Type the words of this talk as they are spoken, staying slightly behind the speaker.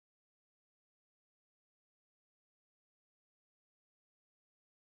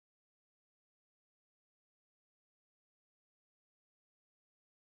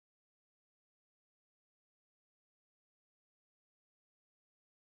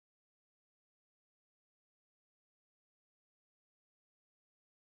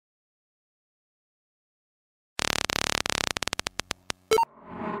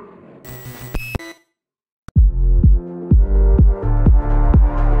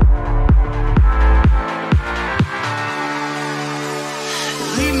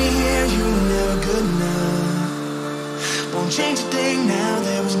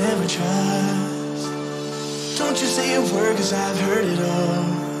'cause I've heard it all.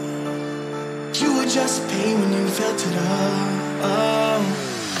 You were just pain when you felt it all. Oh.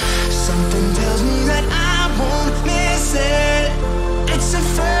 Something tells me that I won't miss it. It's the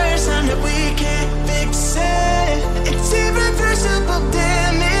first time that we can't fix it. It's irreversible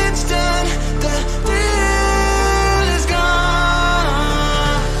damage done. The thrill is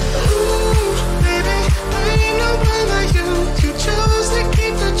gone. Ooh, baby, there ain't no one like you. You chose to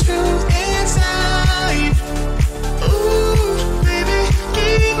keep the truth inside. Ooh, baby,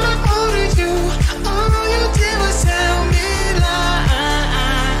 keep my all to you. All you did was tell me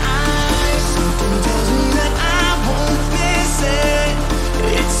lies. Something tells me that I won't miss it.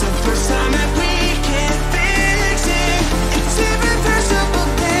 It's the first time that we can't fix it. It's irreversible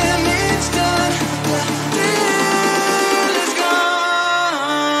damage done. The thrill is gone.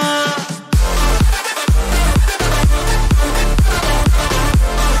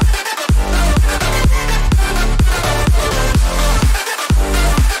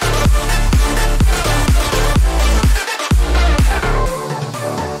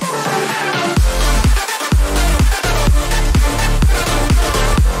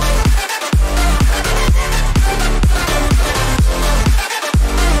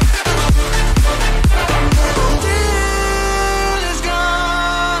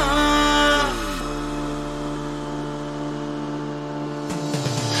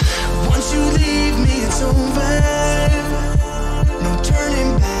 Once you leave me, it's over. No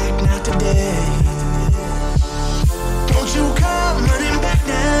turning back, not today. Don't you come running back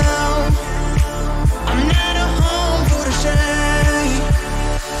now. I'm not a home for the shame.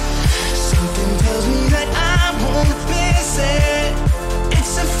 Something tells me that I won't miss it.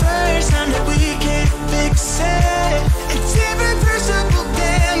 It's the first time that we can't fix it. It's irreversible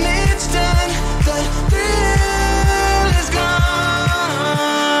damage done. The thrill is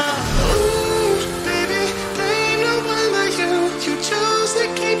gone. Ooh, baby, there ain't no one like you. You chose to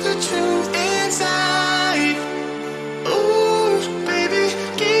keep the truth inside. Ooh, baby,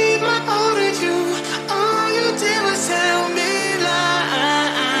 keep my all to you. All you did was tell me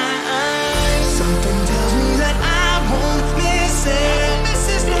lies. Something tells me that I won't miss it.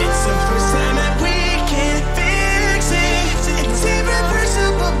 It's the first time that we can't fix it. It's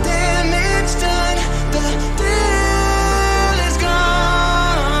irreversible damage done. The thrill is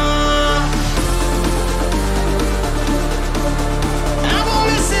gone. I won't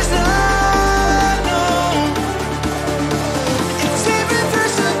miss this love, no. It's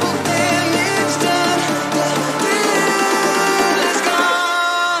irreversible damage done. The thrill is gone.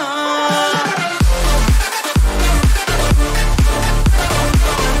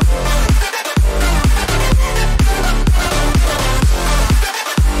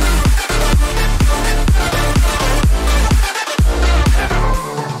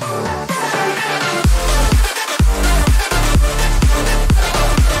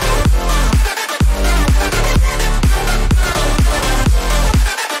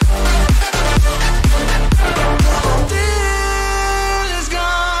 Thrill is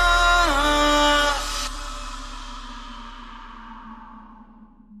gone.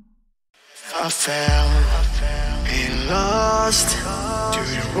 I fell and lost to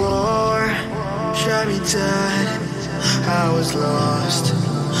the war. Shot me dead. I was lost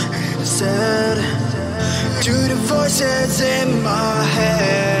and sad to the voices in my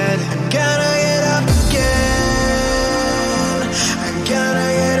head. I gotta get up again. I gotta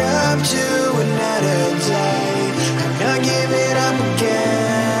get up to another day. I'm not giving up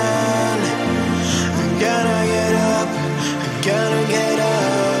again. I gotta get up. I gotta get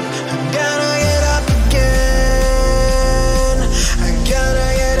up. I gotta get up again. I gotta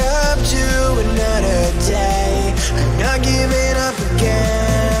get up to another day. I'm not giving up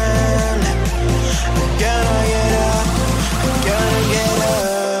again. I gotta get up. I gotta get up.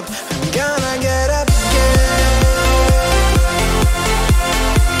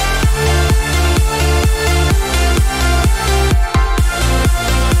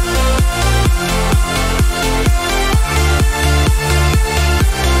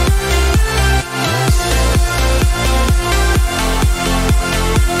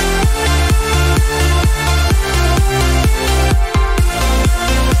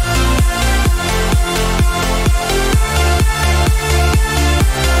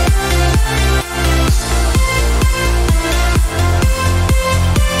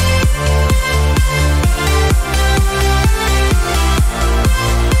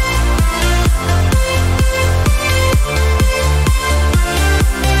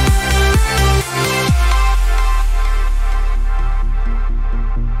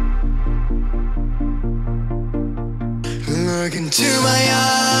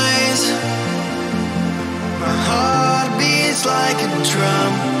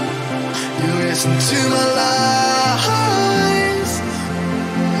 into my lies.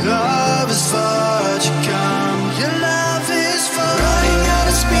 Love is far to come. Your love is far. Running at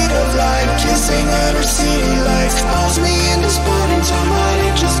the speed of light, kissing under city lights. Calls me into spotting time, but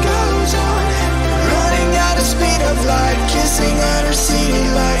it just goes on. Running at the speed of light, kissing under city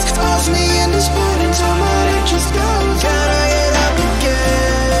lights. Calls me into spotting time, but it just goes on. Gotta get up again.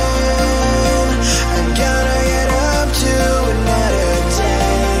 I'm gonna get up to another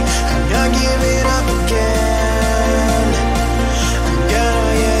day. I'm not giving up again. I'm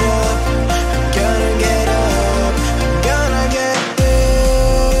gonna get up. I'm gonna get up. I'm gonna get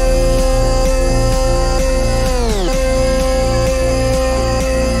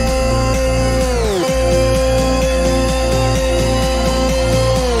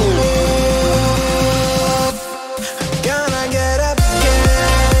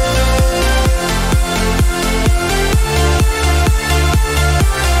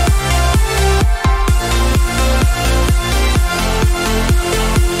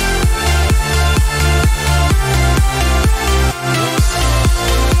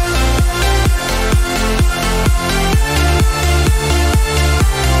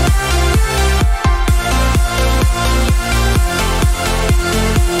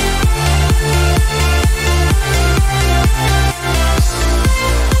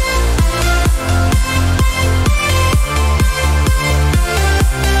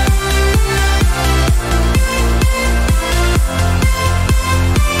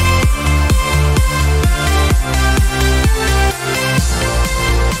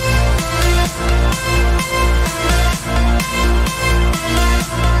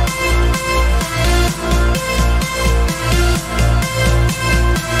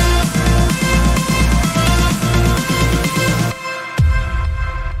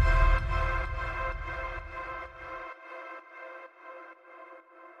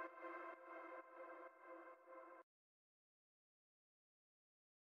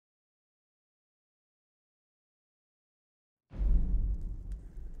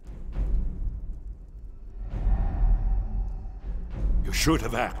You should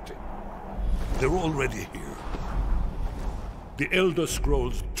have acted. They're already here. The Elder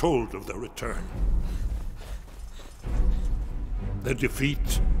Scrolls told of their return. Their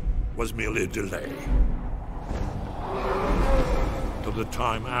defeat was merely a delay. Till the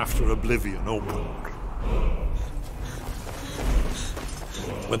time after Oblivion opened.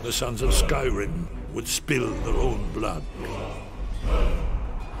 When the sons of Skyrim would spill their own blood.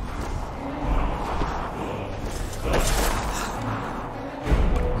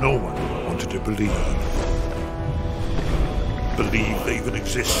 No one wanted to believe they even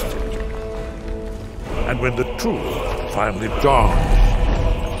existed. And when the truth finally dawns,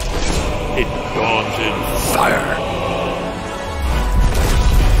 it dawns in fire.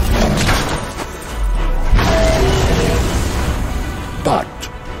 But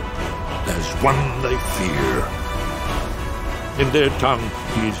there's one they fear. In their tongue,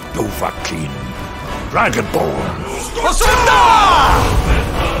 he's Dovahkiin, Dragonborn.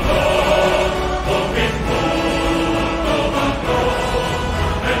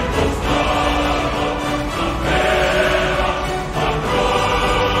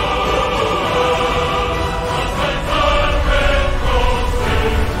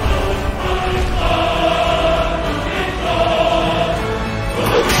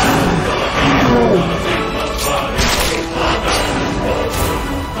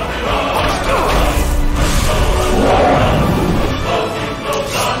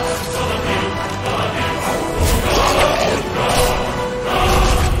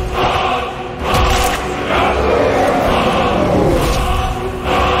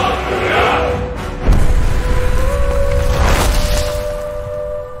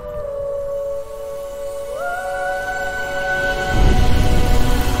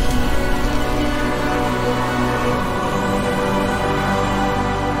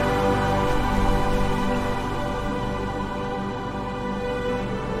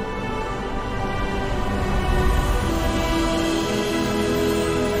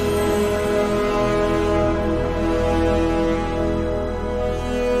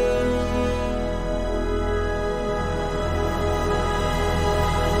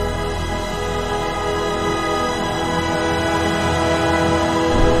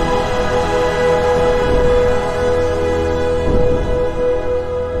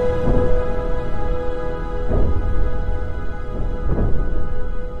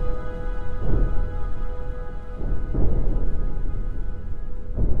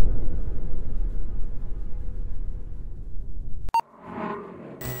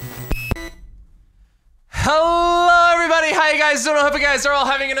 guys doing? I hope you guys are all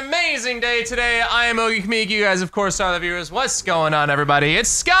having an amazing day today. I am Ogi Kamik. You guys, of course, are the viewers. What's going on, everybody?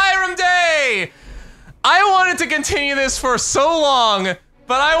 It's Skyrim Day! I wanted to continue this for so long,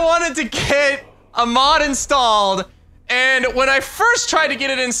 but I wanted to get a mod installed, and when I first tried to get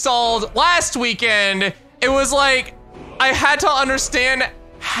it installed last weekend, it was like I had to understand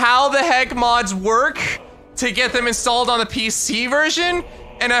how the heck mods work to get them installed on the PC version,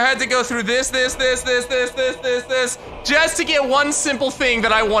 and I had to go through this, just to get one simple thing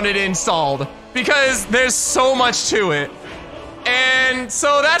that I wanted installed, because there's so much to it. And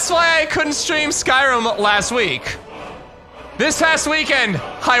so that's why I couldn't stream Skyrim last week. This past weekend,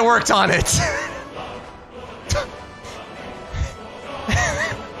 I worked on it.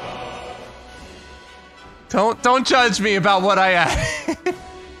 Don't judge me about what I added.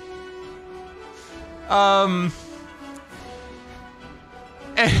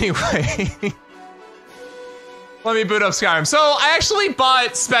 Anyway, let me boot up Skyrim. So I actually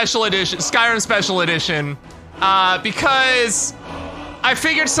bought Special Edition, Skyrim Special Edition, because I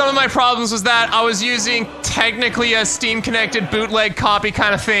figured some of my problems was that I was using technically a Steam-connected bootleg copy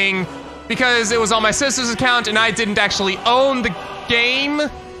kind of thing, because it was on my sister's account and I didn't actually own the game.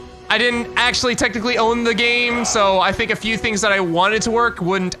 I didn't actually technically own the game, so I think a few things that I wanted to work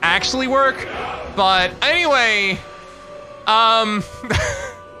wouldn't actually work. But anyway,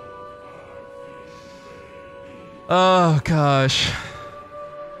 oh gosh.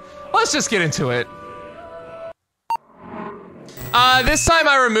 Let's just get into it. This time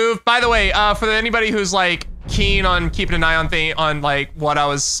I removed, by the way, for anybody who's like keen on keeping an eye on like what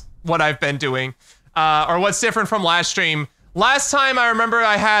I've been doing, or what's different from last stream. Last time I remember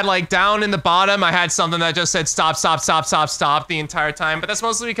I had like down in the bottom, I had something that just said stop, stop, stop, stop, stop the entire time, but that's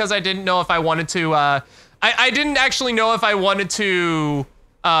mostly because I didn't know if I wanted to, I didn't actually know if I wanted to,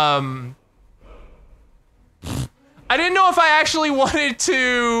 I didn't know if I actually wanted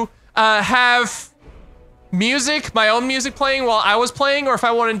to, have music, my own music playing while I was playing, or if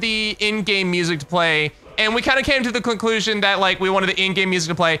I wanted the in-game music to play. And we kind of came to the conclusion that like we wanted the in-game music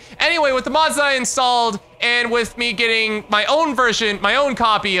to play. Anyway, with the mods that I installed, and with me getting my own version, my own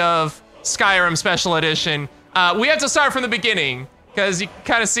copy of Skyrim Special Edition, we have to start from the beginning, because you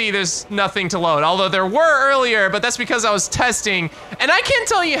kind of see there's nothing to load. Although there were earlier, but that's because I was testing. And I can't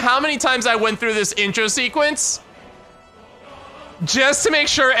tell you how many times I went through this intro sequence just to make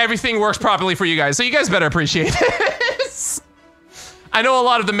sure everything works properly for you guys. So you guys better appreciate this. I know a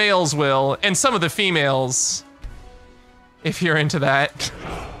lot of the males will, and some of the females, if you're into that.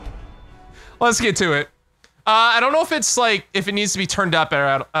 Let's get to it. I don't know if it's like, if it needs to be turned up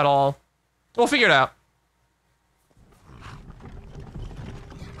at all. We'll figure it out.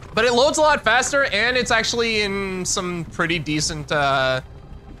 But it loads a lot faster, and it's actually in some pretty decent, at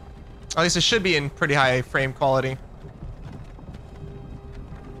least it should be in pretty high frame quality.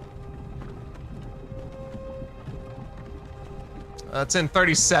 It's in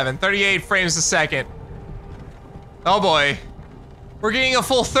 38 frames a second. Oh boy. We're getting a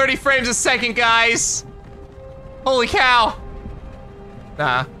full 30 frames a second, guys. Holy cow.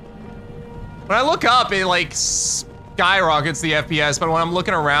 Nah. When I look up, it like skyrockets the FPS, but when I'm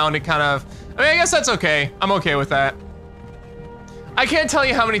looking around, it kind of, I mean, I guess that's okay. I'm okay with that. I can't tell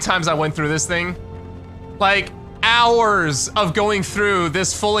you how many times I went through this thing. Like, hours of going through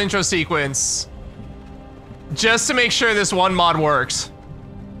this full intro sequence just to make sure this one mod works.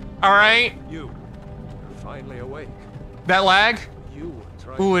 All right? You're finally awake. That lag? You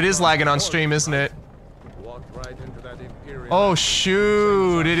Ooh, it is lagging on stream, isn't it? walked right into that Imperial. Oh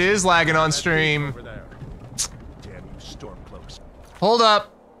shoot, it is lagging on stream. Over there. Damn you, Stormcloaks. Hold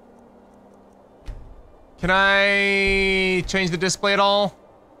up. Can I change the display at all?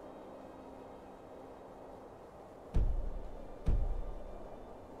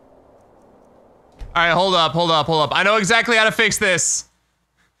 All right, hold up, hold up, hold up. I know exactly how to fix this.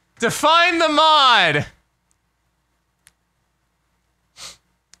 Define the mod.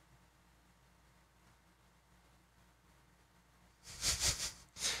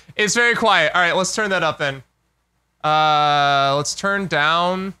 It's very quiet. All right, let's turn that up then. Let's turn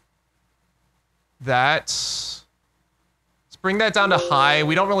down that. Let's bring that down to high.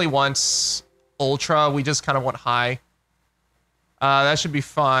 We don't really want ultra. We just kind of want high. That should be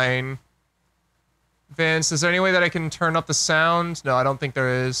fine. Vince, is there any way that I can turn up the sound? No, I don't think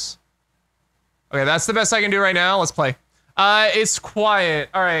there is. Okay, that's the best I can do right now. Let's play. It's quiet.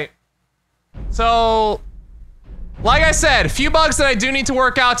 All right. So, like I said, a few bugs that I do need to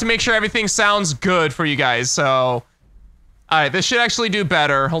work out to make sure everything sounds good for you guys. So, all right, this should actually do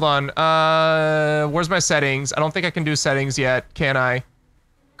better. Hold on. Where's my settings? I don't think I can do settings yet, can I?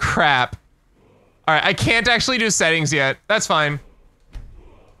 Crap. All right, I can't actually do settings yet. That's fine.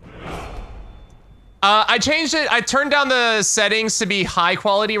 I changed it. I turned down the settings to be high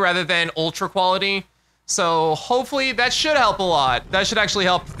quality rather than ultra quality. So hopefully that should help a lot. That should actually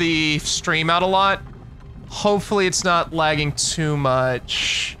help the stream out a lot. Hopefully it's not lagging too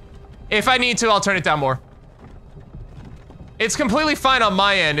much. If I need to, I'll turn it down more. It's completely fine on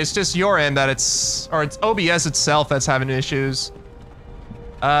my end. It's just your end that it's OBS itself that's having issues.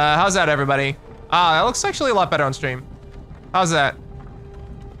 How's that, everybody? Ah, that looks actually a lot better on stream. How's that?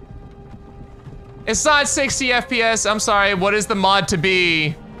 It's not 60 FPS. I'm sorry. What is the mod to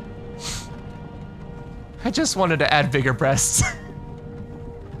be? I just wanted to add bigger breasts.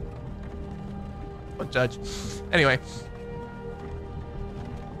 Don't judge. Anyway.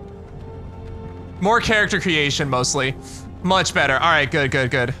 More character creation, mostly. Much better. All right, good,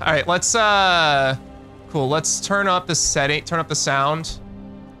 good, good. All right, let's, cool. Let's turn up the setting, turn up the sound.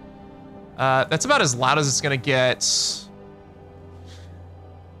 That's about as loud as it's gonna get.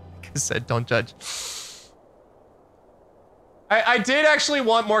 Like I said, don't judge. I did actually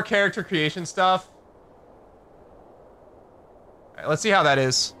want more character creation stuff. All right, let's see how that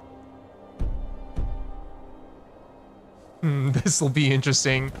is. This will be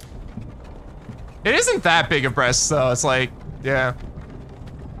interesting. It isn't that big of breasts, though. It's like, yeah.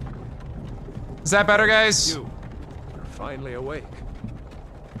 Is that better, guys? You're finally awake.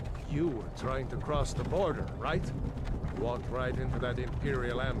 You were trying to cross the border, right? Walked right into that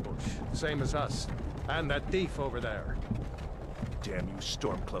Imperial ambush, same as us. And that thief over there. Damn you,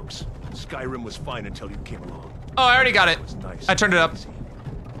 Stormcloaks. Skyrim was fine until you came along. Oh, I already got it. It was nice. I turned it up. Easy.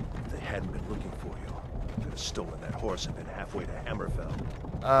 If they hadn't been looking for you, could have stolen that horse and been halfway to Hammerfell.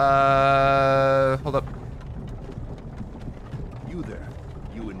 Hold up. You there,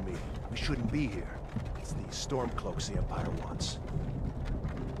 you and me. We shouldn't be here. It's these Stormcloaks the Empire wants.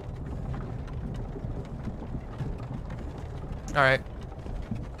 All right.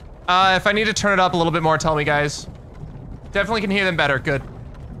 If I need to turn it up a little bit more, tell me, guys. Definitely can hear them better. Good.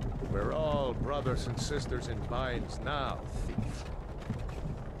 We're all brothers and sisters in binds now, thief.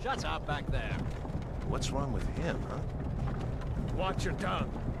 Shut up back there. What's wrong with him, huh? Watch your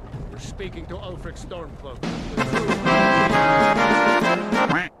tongue. You're speaking to Ulfric Stormcloak.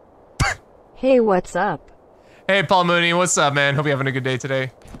 Hey, what's up? Hey, Paul Mooney. What's up, man? Hope you're having a good day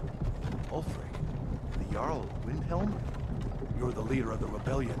today. Ulfric, the Jarl of Windhelm? You're the leader of the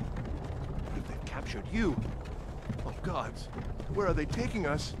rebellion. What if they've captured you? Oh gods, where are they taking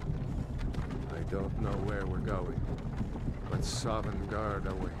us? I don't know where we're going, but Sovngarde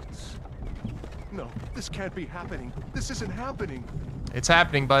awaits. No, this can't be happening. This isn't happening. It's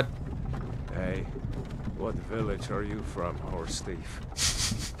happening, bud. Hey, what village are you from, horse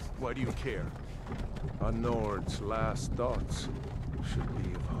thief? Why do you care? A Nord's last thoughts should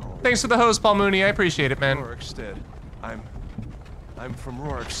be of home. Thanks for the host, Paul Mooney. I appreciate it, man. Rorikstead. I'm from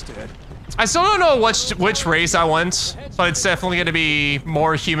Rorikstead. I still don't know which race I want, but it's definitely going to be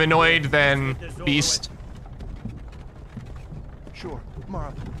more humanoid than beast. Sure,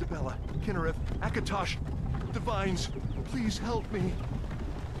 Mara, Dibella, Kinnereth, Akatosh, Divines, please help me.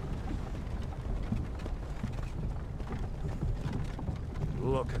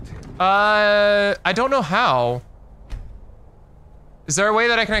 Look at him. I don't know how. Is there a way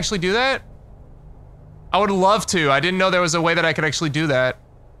that I can actually do that? I would love to. I didn't know there was a way that I could actually do that.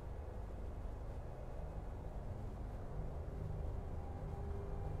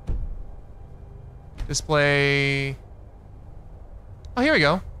 Display. Oh, here we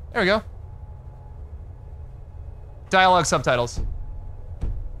go. There we go. Dialogue subtitles.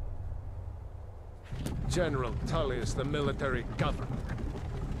 General Tully is the military governor.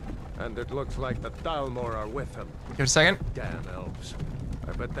 And it looks like the Dalmor are with him. Give it a second. Damn elves.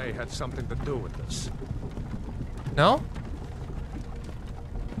 I bet they had something to do with this. No?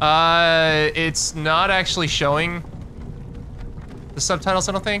 It's not actually showing the subtitles,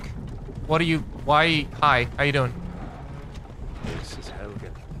 I don't think. What are you, why, hi, how you doing? This is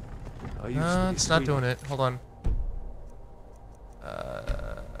Helgen. I used to be It's not doing it, hold on.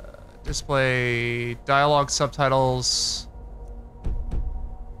 Display, dialogue subtitles.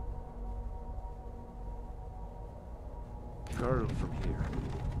 Girl from here.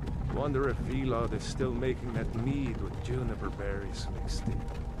 Wonder if Vilod is still making that mead with juniper berries mixed in.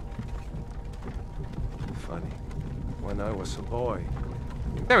 Funny. When I was a boy,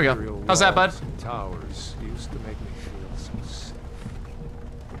 There we go. imperial How's that, bud? walls and towers used to make me feel so safe.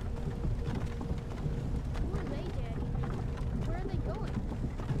 Who are they, Daddy? Where are they going?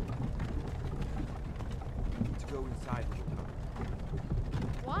 To go inside, little pal.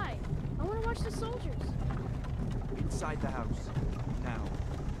 Why? I want to watch the soldiers. Inside the house. Now.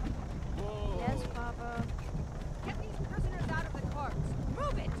 Yes,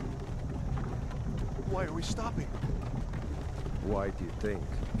 Why are we stopping? Why do you think?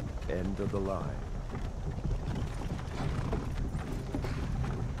 End of the line.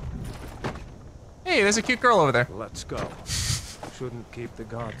 Hey, there's a cute girl over there. Let's go. Shouldn't keep the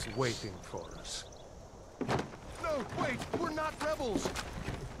gods waiting for us. No, wait! We're not rebels!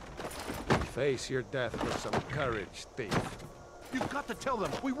 Face your death with some courage, thief. You've got to tell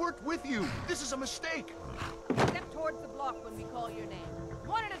them! We weren't with you! This is a mistake! Step towards the block when we call your name.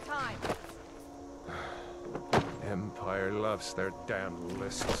 One at a time. Empire loves their damn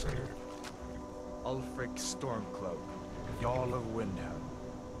lists. Ulfric Stormcloak, Jarl of Windhelm.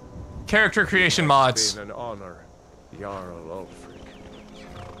 Character creation mods. It's been an honor, Jarl Ulfric.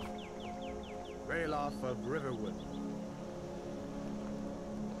 Ralof of Riverwood.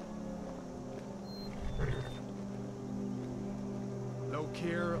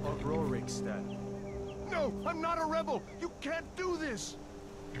 Lokir of Rorikstead. No! I'm not a rebel! You can't do this!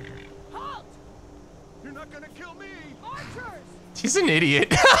 Halt! You're not gonna kill me! Archers! He's an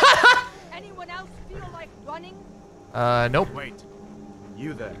idiot. Anyone else feel like running? Nope. Wait.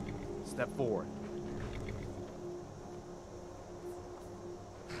 You there. Step forward.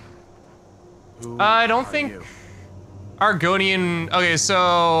 Who I don't are think you? Argonian. Okay,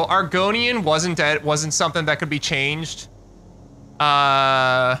 so Argonian wasn't dead. Wasn't something that could be changed.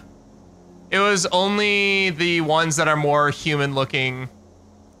 It was only the ones that are more human looking.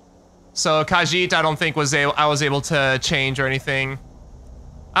 So Khajiit, I don't think I was able to change or anything.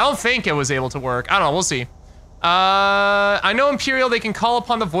 I don't think it was able to work. I don't know. We'll see. I know Imperial, they can call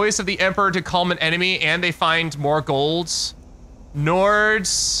upon the voice of the Emperor to calm an enemy, and they find more golds.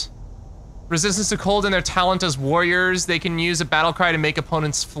 Nords, resistance to cold and their talent as warriors. They can use a battle cry to make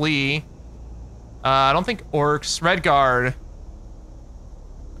opponents flee. I don't think Orcs. Redguard.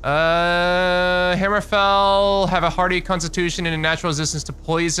 Hammerfell have a hardy constitution and a natural resistance to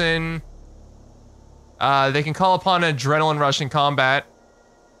poison. They can call upon adrenaline rush in combat.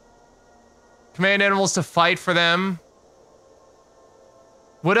 Command animals to fight for them.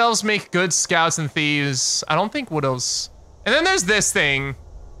 Wood elves make good scouts and thieves. I don't think wood elves. And then there's this thing,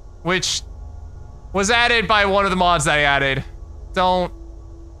 which was added by one of the mods that I added. Don't.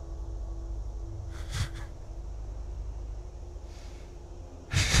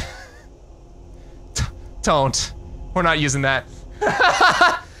 Don't. We're not using that.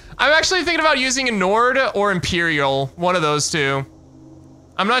 I'm actually thinking about using a Nord or Imperial. One of those two.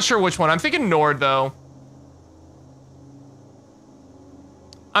 I'm not sure which one. I'm thinking Nord, though.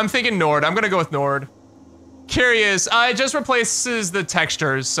 I'm thinking Nord. I'm gonna go with Nord. Curious. It just replaces the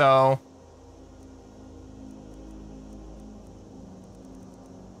textures, so.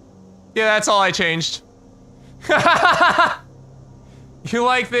 Yeah, that's all I changed. You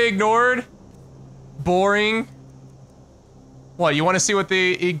like the ignored? Boring. What, you want to see what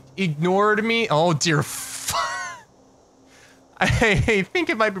they ignored me? Oh, dear. I think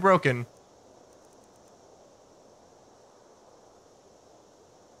it might be broken.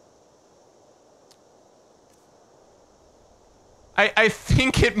 I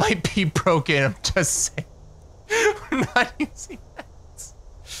think it might be broken. I'm just saying. We're not using that.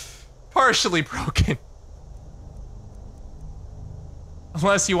 Partially broken.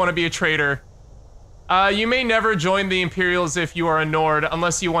 Unless you want to be a traitor. You may never join the Imperials if you are a Nord,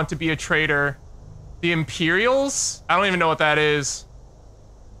 unless you want to be a traitor. The Imperials? I don't even know what that is.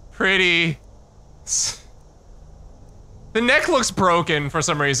 Pretty. The neck looks broken for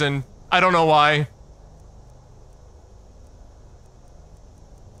some reason. I don't know why. You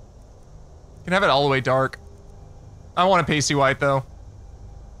can have it all the way dark. I want a pasty white though.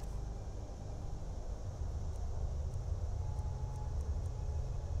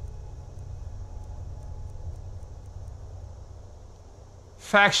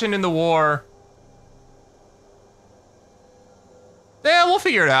 Faction in the war. Yeah, we'll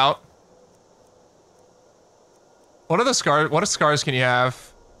figure it out. What are the scars? What scars can you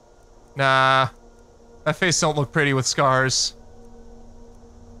have? Nah. That face don't look pretty with scars.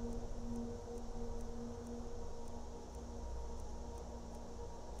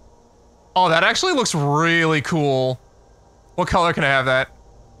 Oh, that actually looks really cool. What color can I have that?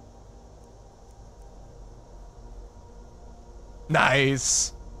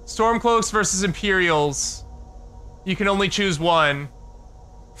 Nice. Stormcloaks versus Imperials. You can only choose one.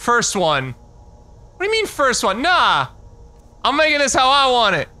 First one. What do you mean first one? Nah. I'm making this how I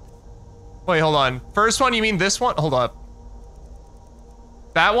want it. Wait, hold on. First one, you mean this one? Hold up.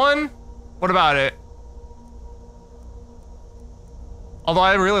 That one? What about it? Although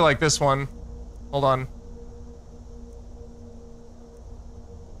I really like this one. Hold on.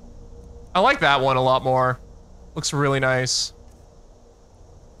 I like that one a lot more. Looks really nice.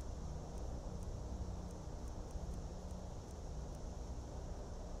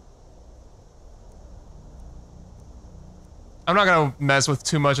 I'm not gonna mess with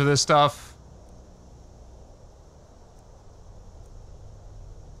too much of this stuff.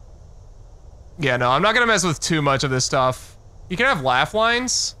 Yeah, no, I'm not gonna mess with too much of this stuff. You can have laugh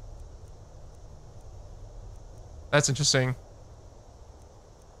lines. That's interesting.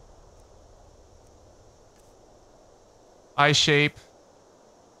 Eye shape.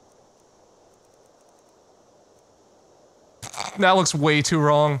 That looks way too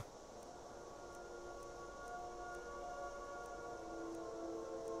wrong.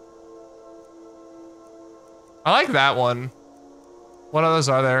 I like that one. What others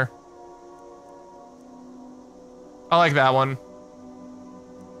are there? I like that one.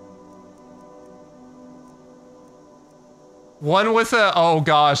 One with a... Oh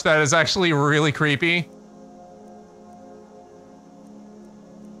gosh, that is actually really creepy.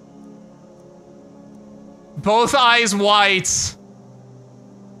 Both eyes white.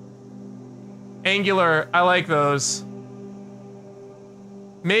 Angular, I like those.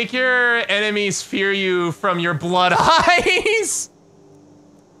 Make your enemies fear you from your blood eyes.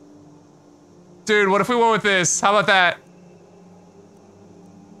 Dude, what if we went with this? How about that?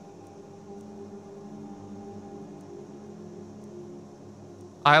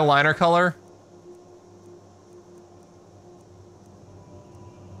 Eyeliner color.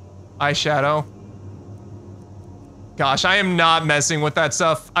 Eyeshadow. Gosh, I am not messing with that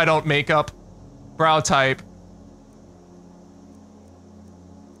stuff. I don't make up. Brow type.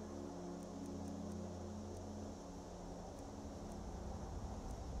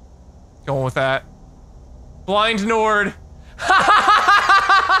 Going with that. Blind Nord.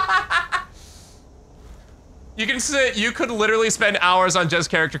 You could literally spend hours on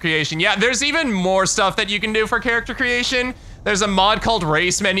just character creation. Yeah, there's even more stuff that you can do for character creation. There's a mod called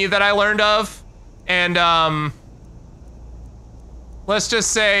Race Menu that I learned of. And, let's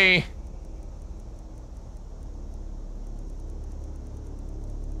just say...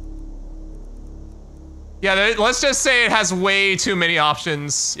 Yeah, let's just say it has way too many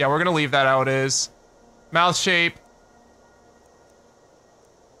options. Yeah, we're gonna leave that how it is. Mouth shape.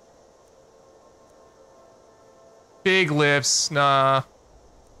 Big lips, nah.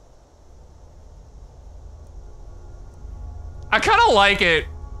 I kinda like it,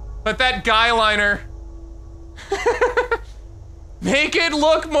 but that guy liner. Make it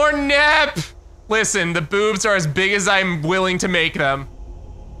look more nep! Listen, the boobs are as big as I'm willing to make them.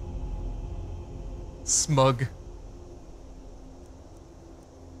 Smug.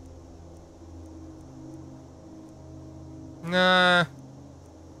 Nah.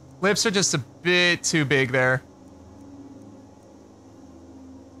 Lips are just a bit too big there.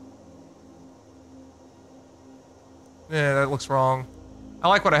 Yeah, that looks wrong. I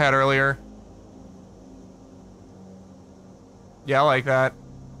like what I had earlier. Yeah, I like that.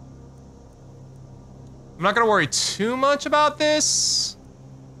 I'm not gonna worry too much about this.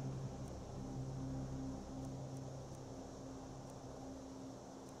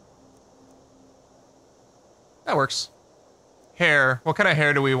 That works. Hair. What kind of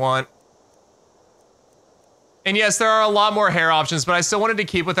hair do we want? And yes, there are a lot more hair options, but I still wanted to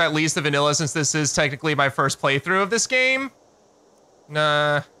keep with at least the vanilla since this is technically my first playthrough of this game.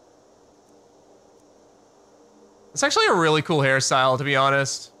 Nah. It's actually a really cool hairstyle, to be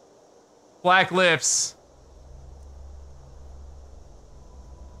honest. Black lips.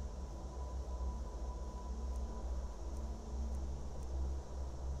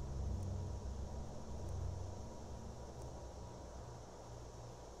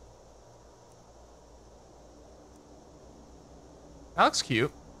 That looks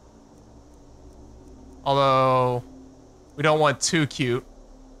cute. Although, we don't want too cute.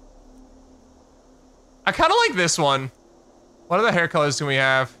 I kind of like this one. What other hair colors do we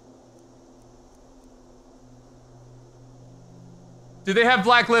have? Do they have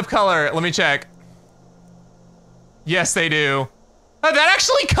black lip color? Let me check. Yes, they do. Oh, that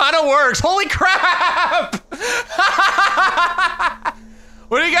actually kind of works. Holy crap!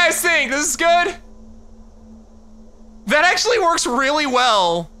 What do you guys think? This is good? That actually works really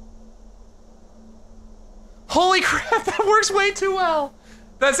well. Holy crap, that works way too well.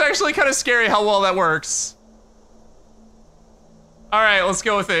 That's actually kind of scary how well that works. All right, let's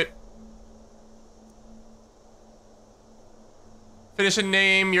go with it. Finish and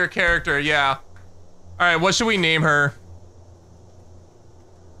name your character, yeah. All right, what should we name her?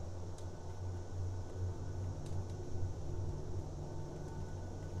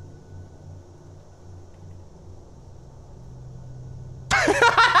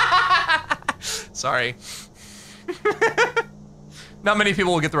 Sorry. Not many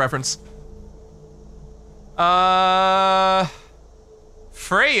people will get the reference.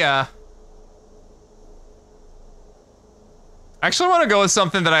 Freya. I actually want to go with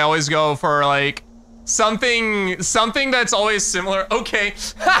something that I always go for, like something that's always similar. Okay.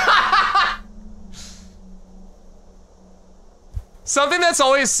 Something that's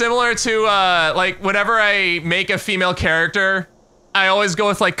always similar to like whenever I make a female character, I always go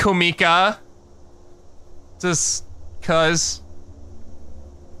with like Komika. Just cuz.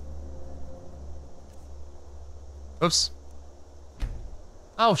 Oops.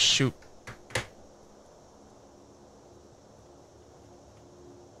 Oh shoot.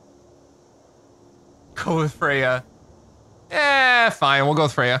 Go with Freya. Fine, we'll go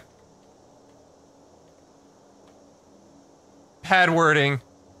with Freya. Bad wording.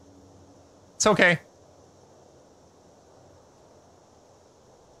 It's okay.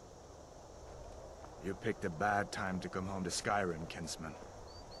 You picked a bad time to come home to Skyrim, kinsman.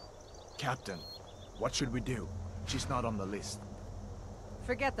 Captain, what should we do? She's not on the list.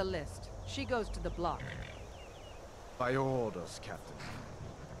 Forget the list. She goes to the block. By your orders, Captain.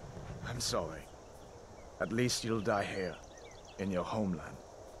 I'm sorry. At least you'll die here, in your homeland.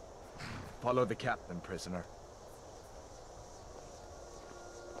 Follow the captain, prisoner.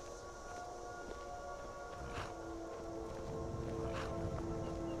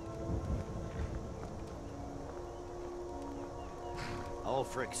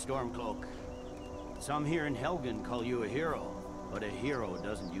 Ulfric Stormcloak. Some here in Helgen call you a hero, but a hero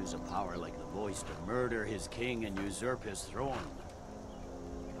doesn't use a power like the voice to murder his king and usurp his throne.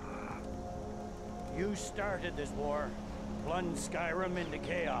 You started this war, plunged Skyrim into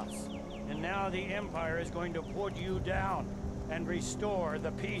chaos, and now the Empire is going to put you down and restore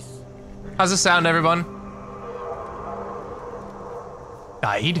the peace. How's it sound, everyone?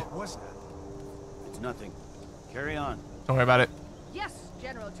 Died? What was that? It's nothing. Carry on. Don't worry about it. Yes,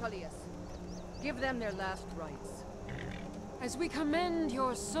 General Tullius. Give them their last rites. As we commend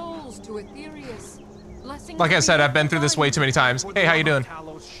your souls to Aetherius, blessing. Like I said, I've been through this way too many times. Hey, how you doing?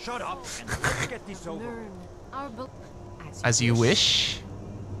 Shut up and let's get this over. Learn our As you wish.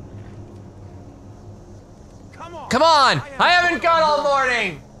 Come on! Come on! I haven't gone all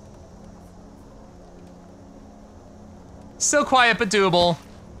morning! Still quiet but doable.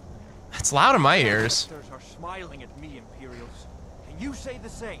 It's loud in my ears. Are smiling at me, Imperials. Can you say the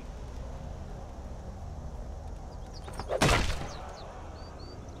same?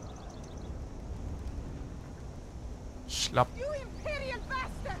 Schlap. You Imperial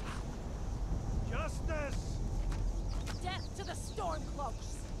bastards! Justice! Death to the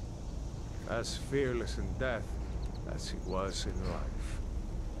Stormcloaks! As fearless in death as he was in life.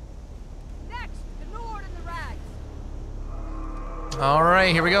 Next, the Nord and the Rags. All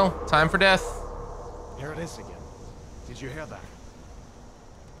right, here we go. Time for death. Here it is again. Did you hear that?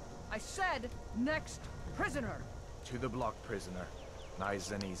 I said, next prisoner. To the block, prisoner.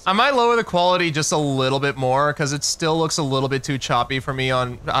 Nice and easy. I might lower the quality just a little bit more because it still looks a little bit too choppy for me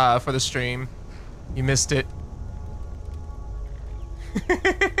on for the stream. You missed it.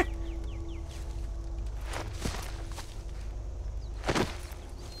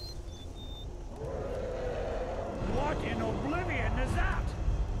 What in oblivion is that?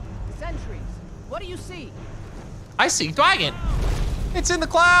 Sentries, what do you see? I see dragon. It's in the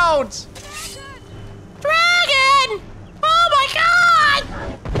clouds. Dragon! Oh my god!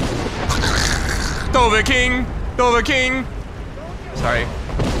 Dova King! Dova King! Sorry.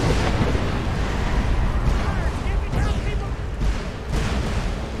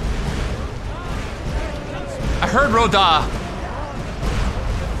 I heard Roda.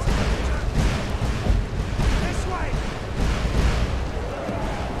 This way!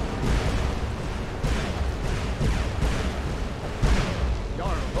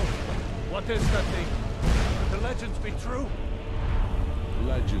 Jarl, what is that thing? The legends be true.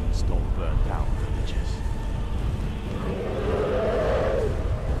 Legends don't burn down villages.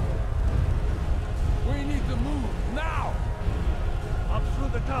 We need to move now. Up through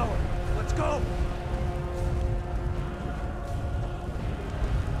the tower. Let's go.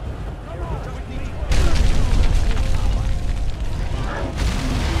 Come on, with me.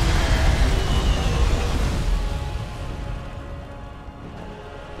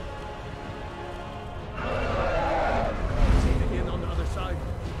 In on the other side.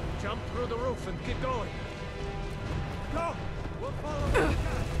 Jump through the roof and keep going. Go. We'll follow.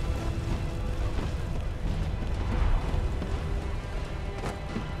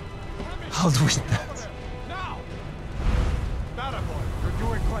 How do we do that? Now. Better boy, you're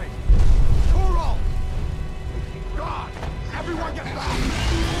doing great. Turo! God! Everyone get back!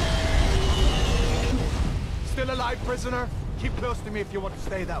 Still alive, prisoner? Keep close to me if you want to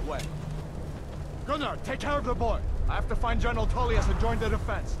stay that way. Gunnar, take care of the boy. I have to find General Tullius and join the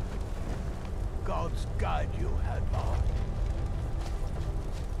defense. Gods guide you, Hadvar.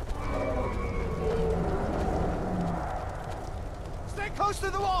 Stay close to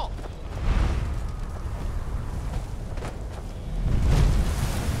the wall!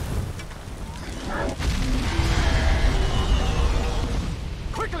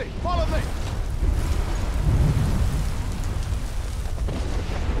 Quickly, follow me!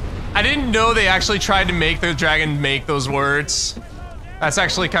 I didn't know they actually tried to make the dragon make those words. That's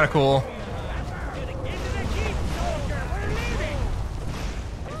actually kind of cool.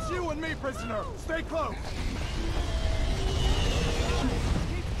 It's you and me, prisoner. Stay close.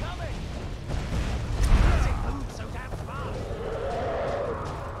 Keep coming. Move so damn fast.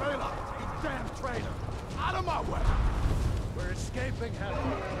 Bela, you damn traitor. Out of my way. We're escaping,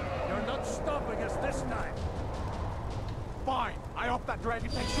 Helen. You're not stopping us this time. Fine. I hope that dragon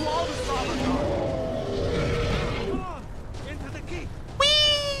takes you all to starboard. Come on, into the keep.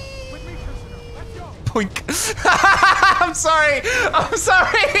 With me, prisoner. Let's go. Poink. I'm sorry. I'm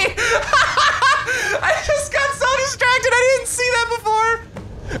sorry. I just got so distracted. I didn't see that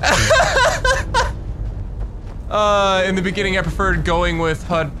before. In the beginning, I preferred going with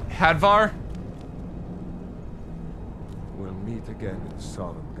Hadvar. We'll meet again in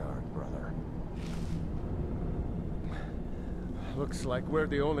Sovngarde, brother. Looks like we're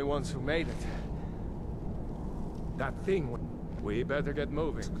the only ones who made it. That thing. We better get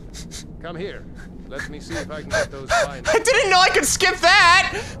moving. Come here. Let me see if I can get those vines. I didn't know I could skip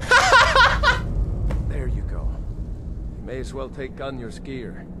that! There you go. You may as well take Gunnar's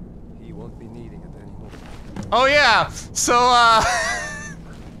gear. He won't be needing it anymore. Oh yeah, so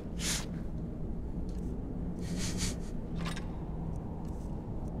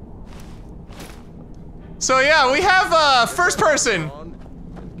So yeah, we have first person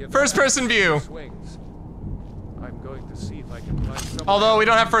view. Swings. I'm going to see if I can find some. Although we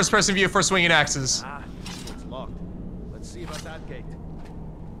don't have first person view for swinging axes. Ah, it's locked. Let's see about that gate.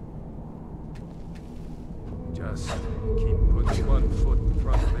 Just keep putting one foot in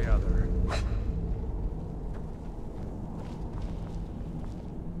front of the other.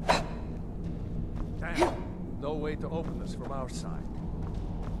 Damn, no way to open this from our side.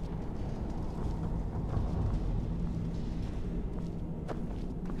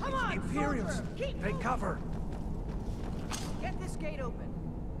 Come on, Imperials, soldier! Keep take moving. cover. Get this gate open.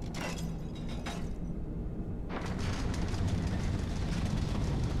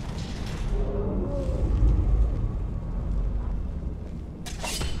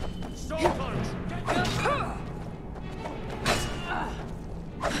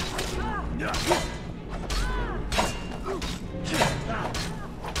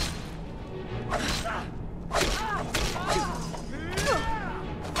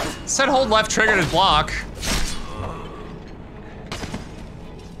 Said hold left trigger to block.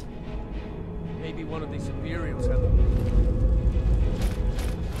 Maybe one of these Imperials have.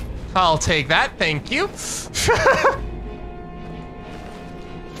 I'll take that, thank you.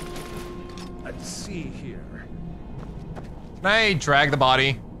 Let's see here. Can I drag the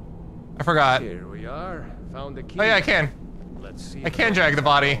body? I forgot. Here we are. Found the key. Oh yeah, I can. Let's see. I can drag the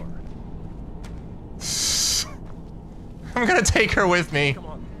body. I'm gonna take her with me. Come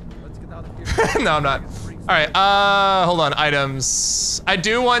on. Let's get out of here. No, I'm not. All right, hold on, items. I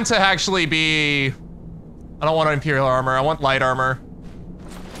do want to actually be, I don't want Imperial armor, I want light armor.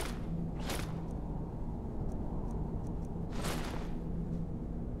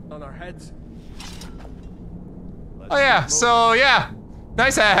 On our heads. Oh yeah, so yeah,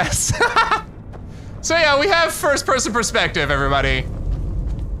 nice ass. So yeah, we have first person perspective, everybody.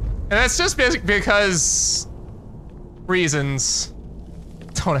 And that's just because reasons.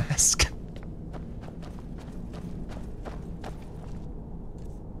 Don't ask.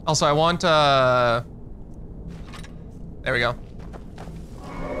 Also, I want, there we go.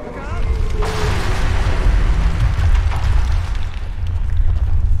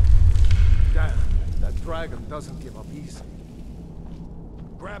 Damn, that dragon doesn't give up easy.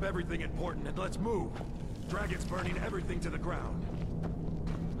 Grab everything important and let's move. Dragon's burning everything to the ground.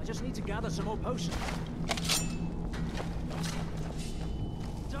 I just need to gather some more potions.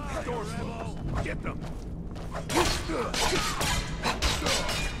 Doors closed. Get them.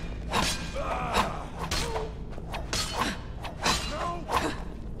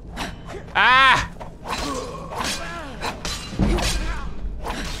 Ah!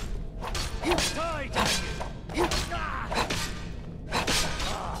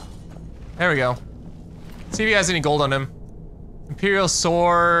 There we go. See if he has any gold on him. Imperial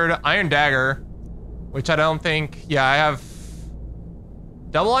sword, iron dagger, which I don't think, yeah, I have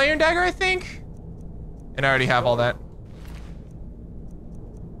double iron dagger, I think? And I already have all that.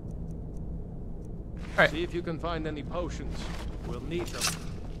 All right. See if you can find any potions. We'll need them.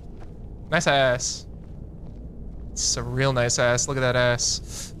 Nice ass. It's a real nice ass. Look at that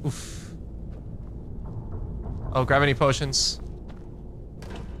ass. Oof. Oh, grab any potions.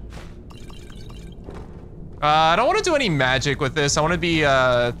 I don't want to do any magic with this. I want to be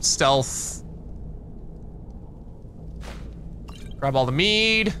stealth. Grab all the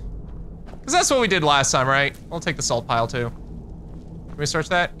mead. Because that's what we did last time, right? We'll take the salt pile too. Can we search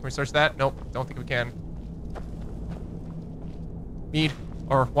that? Can we search that? Nope, don't think we can. Mead.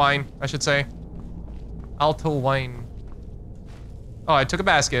 Or wine, I should say. Alto wine. Oh, I took a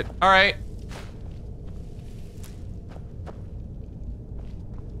basket. All right.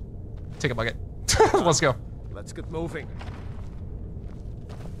 Take a bucket. Let's go. Let's get moving.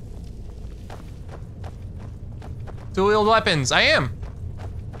 Dual-wield weapons. I am.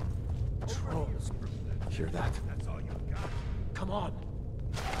 Trolls. Hear that? That's all you got. Come on.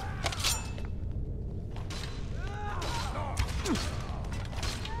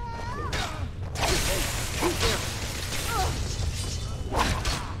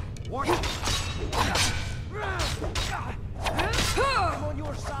 I'm on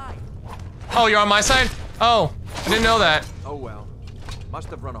your side. Oh, you're on my side? Oh, I didn't know that. Oh well. Must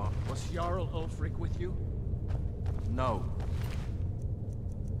have run off. Was Jarl Ulfric with you? No.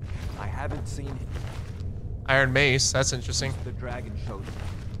 I haven't seen him. Iron mace. That's interesting. The dragon showed him.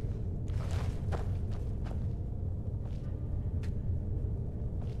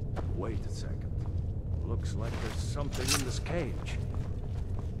 Wait a second. Looks like there's something in this cage.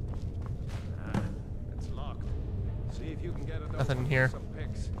 It's locked. See if you can get it Nothing open here. with some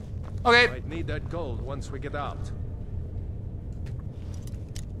picks. Okay. Might need that gold once we get out.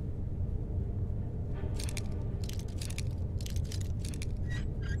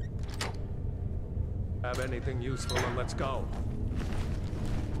 Have anything useful and let's go.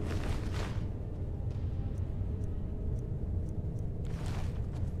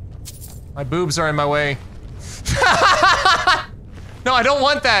 My boobs are in my way. No, I don't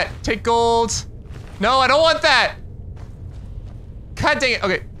want that. Take gold. No, I don't want that. God dang it.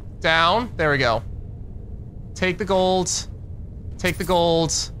 Okay, down. There we go. Take the gold. Take the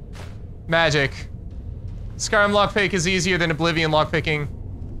gold. Magic. Skyrim lockpick is easier than Oblivion lockpicking.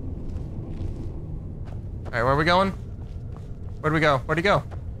 All right, where are we going? Where'd we go? Where'd he go?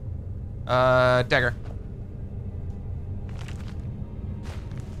 Dagger.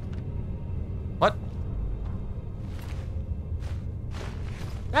 What?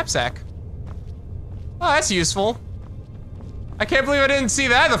 Knapsack. Oh, that's useful. I can't believe I didn't see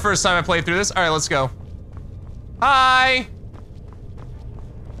that the first time I played through this. All right, let's go. Hi.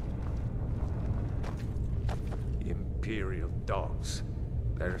 Imperial dogs.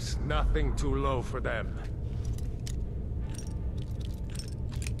 There's nothing too low for them.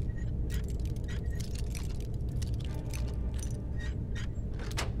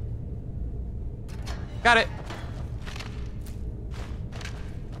 Got it.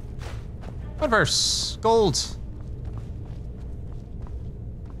 What verse? Gold.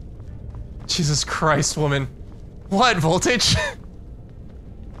 Jesus Christ, woman. What voltage?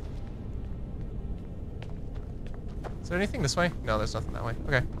 Is there anything this way? No, there's nothing that way.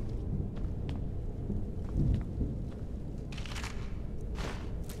 Okay.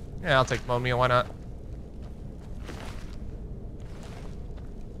 Yeah, I'll take bone meal, why not?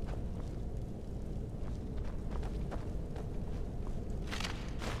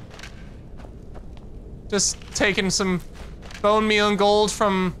 Just taking some bone meal and gold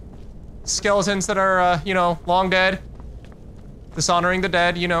from skeletons that are, you know, long dead. Dishonoring the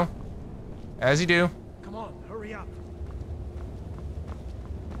dead, you know. As you do. Come on, hurry up.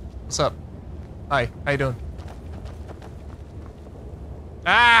 What's up? Hi, how you doing?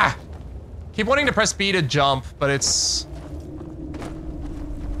 Ah! Keep wanting to press B to jump, but it's...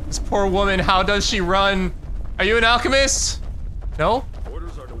 This poor woman, how does she run? Are you an alchemist? No?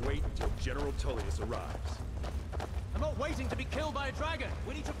 Orders are to wait until General Tullius arrives. I'm not waiting to be killed by a dragon.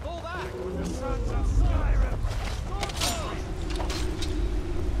 We need to pull back. The sons of Skyrim.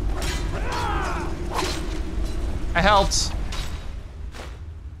 I helped.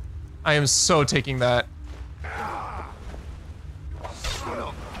 I am so taking that.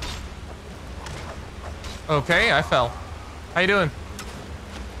 Okay, I fell. How you doing?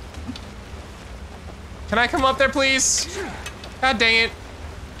 Can I come up there, please? God dang it.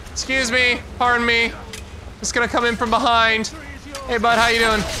 Excuse me, pardon me. Just gonna come in from behind. Hey bud, how you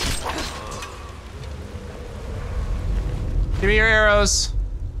doing? Give me your arrows.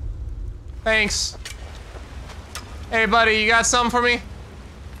 Thanks. Hey buddy, you got something for me?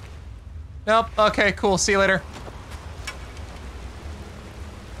 Nope, okay, cool, see you later.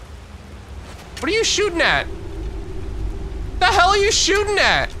 What are you shooting at? The hell are you shooting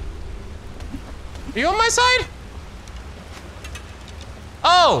at? Are you on my side?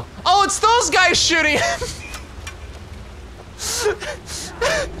 Oh! Oh, it's those guys shooting!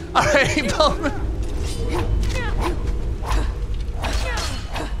 Alright,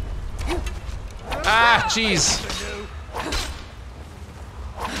 ah, jeez.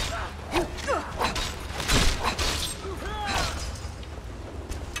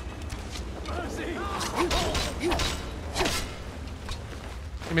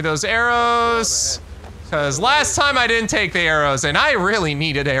 Give me those arrows. Because last time I didn't take the arrows, and I really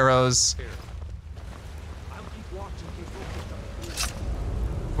needed arrows.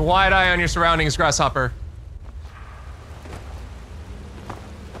 Wide eye on your surroundings, Grasshopper.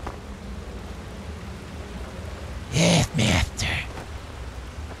 Yes, master. Can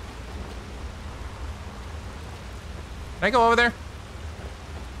I go over there?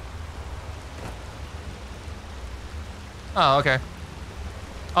 Oh, okay.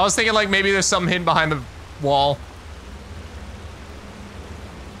 I was thinking like maybe there's something hidden behind the wall.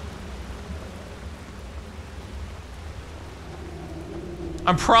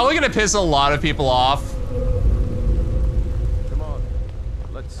 I'm probably gonna piss a lot of people off. Come on,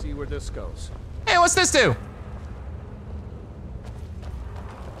 let's see where this goes. Hey, what's this do?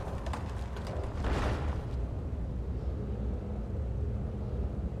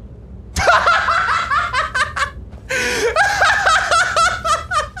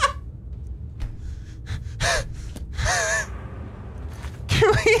 Can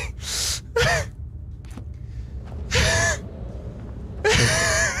we?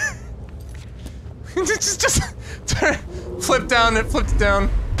 just turn, flip down and flip it down.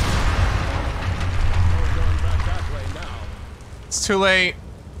 It's too late.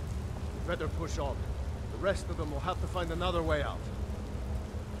 Better push on. The rest of them will have to find another way out.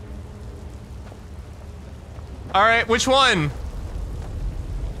 All right, which one?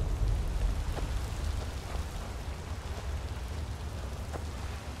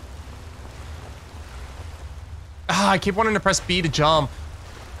 Ah, I keep wanting to press B to jump.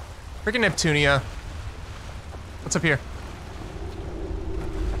 Freaking Neptunia. What's up here?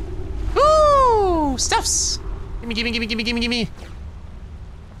 Woo! Stuffs! Gimme, gimme, gimme, gimme, gimme, gimme.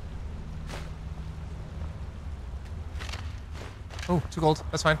 Oh, 2 gold.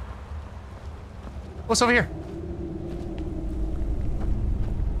 That's fine. What's over here?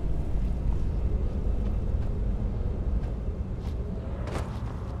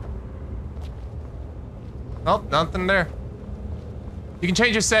 Oh, nothing there. You can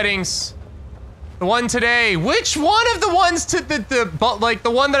change your settings. The one today. Which one of the ones to like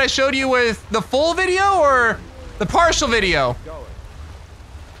the one that I showed you with the full video or the partial video?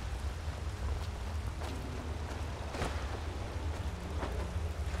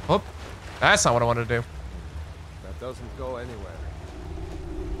 Whoop. That's not what I wanted to do. That doesn't go anywhere.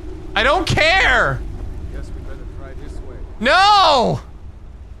 I don't care. Guess we better try this way. No!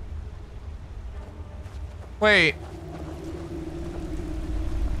 Wait.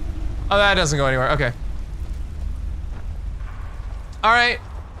 Oh, that doesn't go anywhere. Okay. All right.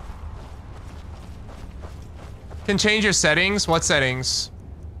 Can change your settings? What settings?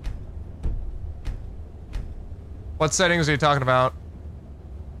 What settings are you talking about?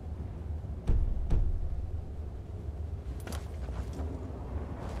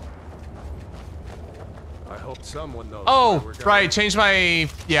 I hope someone knows. Oh, right. Change my...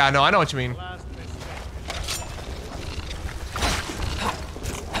 Yeah, no, I know what you mean.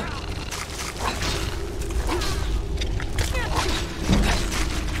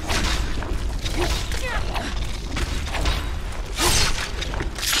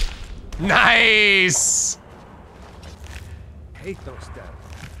 Nice! Hate those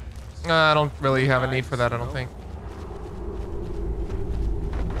stats. I don't really have a need for that, I don't think.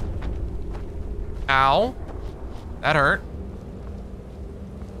 Ow. That hurt.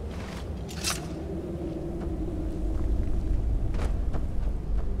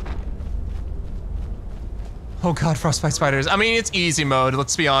 Oh god, frostbite spiders. I mean, it's easy mode,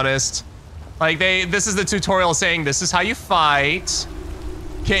 let's be honest. Like, this is the tutorial saying this is how you fight.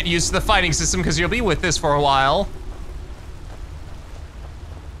 Get used to the fighting system because you'll be with this for a while.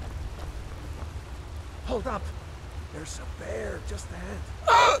 Hold up. There's a bear just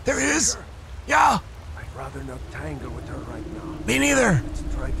ahead. There he is. Yeah. I'd rather not tangle with her right now. Me neither. Let's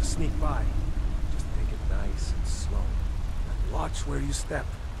try to sneak by. Just take it nice and slow. And watch where you step.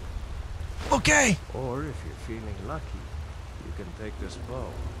 Okay. Or if you're feeling lucky, you can take this bow.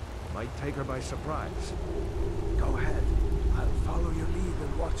 Might take her by surprise. Go ahead. I'll follow your lead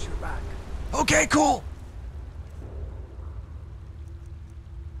and watch your back. Okay, cool.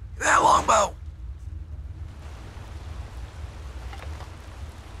 That longbow.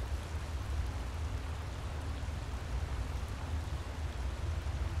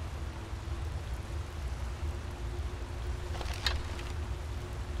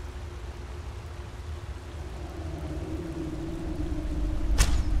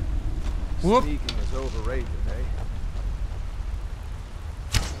 Whoop. Sneaking is overrated, eh?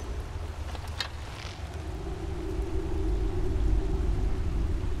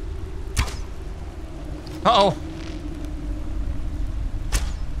 Uh-oh.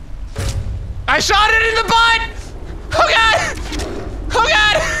 I shot it in the butt! Oh god! Oh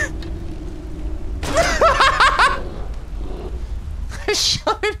god! I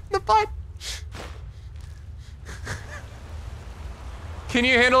shot it in the butt. Can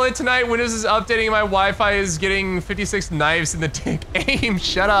you handle it tonight? Windows is updating, my Wi-Fi is getting 56 knives in the dick. Aim,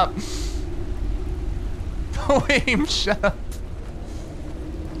 shut up. Oh, Aim, shut up.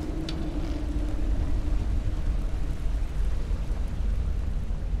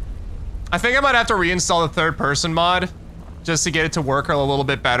 I think I might have to reinstall the third person mod just to get it to work a little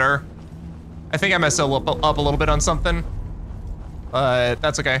bit better. I think I messed it up a little bit on something, but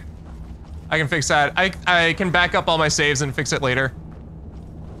that's okay. I can fix that. I can back up all my saves and fix it later.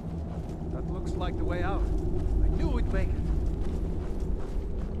 That looks like the way out. I knew we'd make it.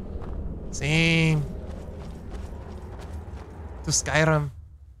 Same. To Skyrim.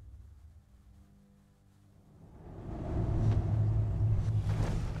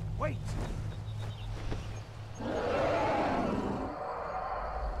 Wait.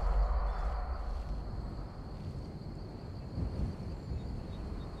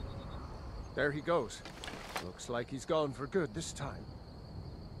 There he goes. Looks like he's gone for good this time.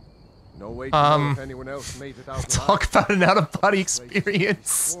 No way to know if anyone else made it out. Talk about an out-of-body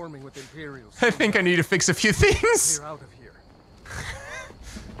experience. Swarming with Imperials. I think I need to fix a few things. Clear out of here.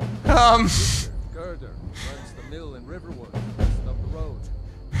 Girder runs the mill in Riverwood, just up the road.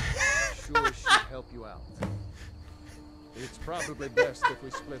 Sure she'd help you out. It's probably best if we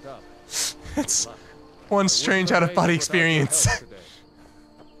split up. It's one strange out-of-body experience.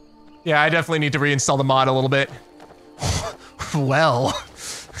 Yeah, I definitely need to reinstall the mod a little bit. Well,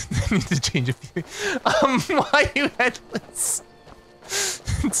 I need to change a few. Why are you headless?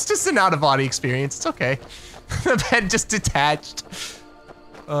 It's just an out-of-body experience. It's okay. The head just detached.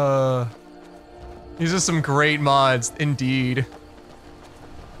 These are some great mods, indeed.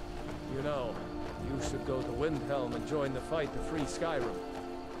 You know, you should go to Windhelm and join the fight to free Skyrim.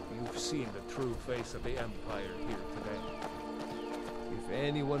 You've seen the true face of the Empire here today. If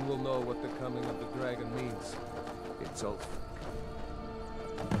anyone will know what the coming of the dragon means, it's Ulfric.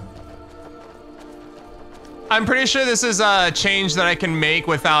 I'm pretty sure this is a change that I can make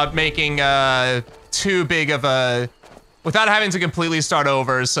without making too big of a... without having to completely start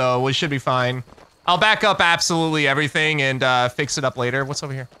over, so we should be fine. I'll back up absolutely everything and fix it up later. What's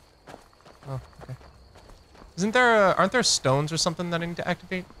over here? Oh, okay. Isn't there, aren't there stones or something that I need to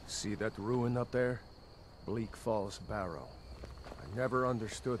activate? See that ruin up there? Bleak Falls Barrow. I never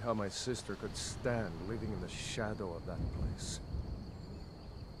understood how my sister could stand living in the shadow of that place.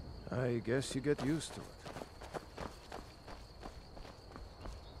 I guess you get used to it.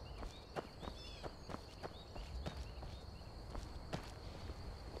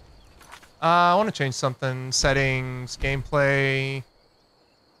 I want to change something. Settings, gameplay,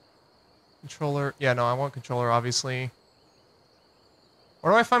 controller. Yeah, no, I want controller, obviously.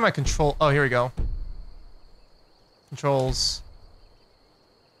 Where do I find my control? Oh, here we go. Controls.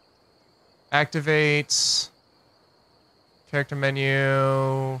 Activates. Character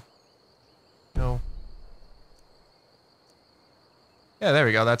menu. No. Yeah, there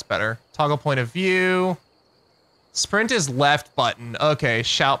we go. That's better. Toggle point of view. Sprint is left button. Okay,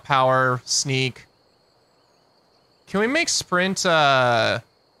 shout power, sneak. Can we make sprint, Nah,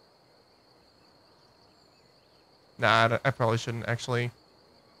 I probably shouldn't, actually.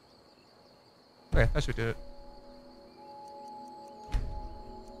 Okay, that should do it.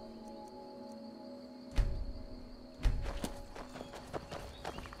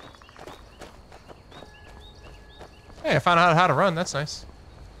 Hey, I found out how to run. That's nice.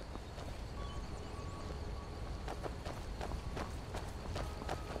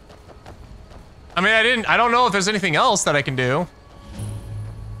 I mean, I don't know if there's anything else that I can do.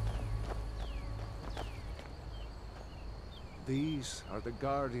 These are the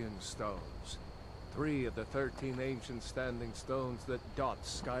Guardian Stones. 3 of the 13 ancient standing stones that dot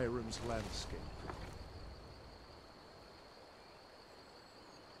Skyrim's landscape.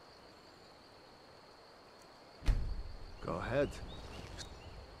 Go ahead.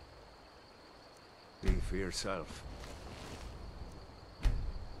 See for yourself.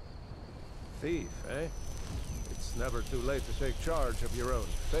 Thief, eh? It's never too late to take charge of your own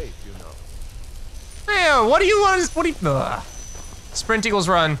fate, you know. Hey, what do you want? What do you... Ugh. Sprint equals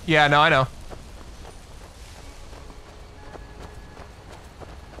run. Yeah, no, I know.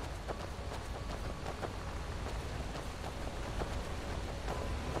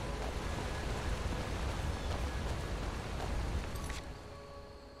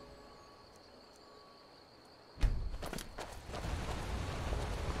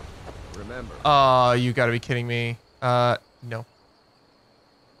 remember. Oh, you gotta be kidding me. No.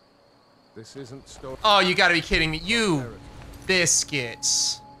 This isn't story. Oh, you gotta be kidding me. You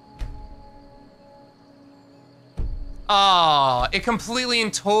biscuits. Oh, it completely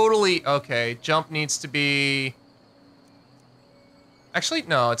and totally... Okay, jump needs to be... Actually,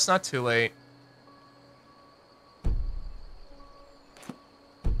 no, it's not too late.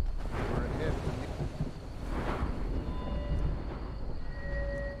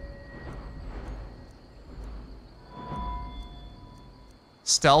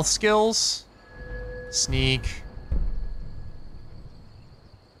 Stealth skills? Sneak.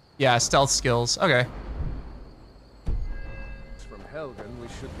 Yeah, stealth skills. Okay. From Helgen, we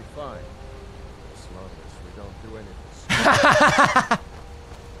should be fine. As long as we don't do anything.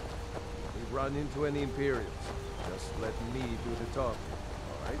 We run into any Imperials. Just let me do the talking,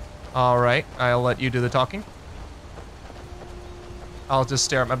 alright? Alright, I'll let you do the talking. I'll just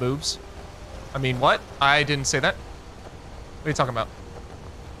stare at my boobs. I mean, what? I didn't say that. What are you talking about?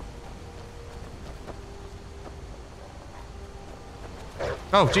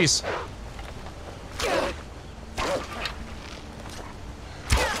 Oh, jeez.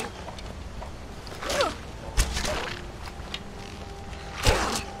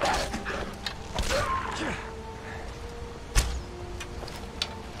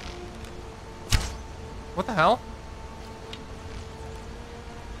 What the hell?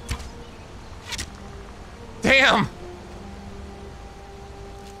 Damn!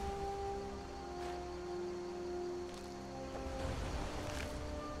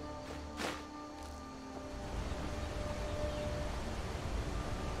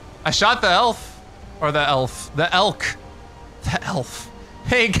 I shot the elf. Or the elf. The elk. The elf.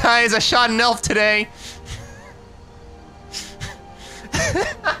 Hey guys, I shot an elf today.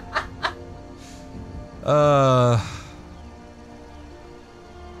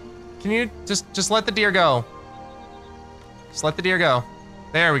 Can you just let the deer go? Just let the deer go.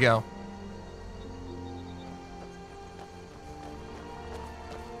 There we go.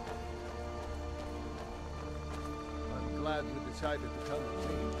 I'm glad we decided to come with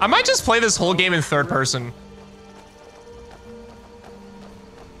me. I might just play this whole game in third person.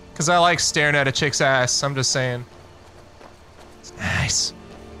 Cause I like staring at a chick's ass, I'm just saying. It's nice.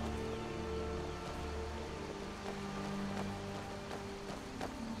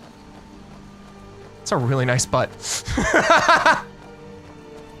 It's a really nice butt.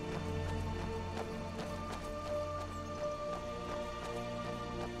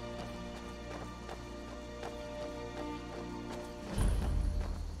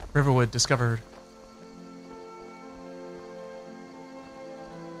 Riverwood discovered.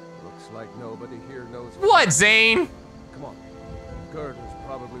 Looks like nobody here knows. What, Zane? Come on. Gerda's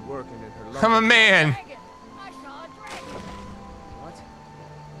probably working in her. I'm a man. What?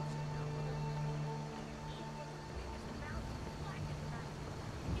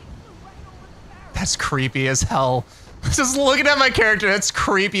 That's creepy as hell. Just looking at my character, that's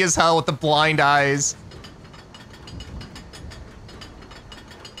creepy as hell with the blind eyes.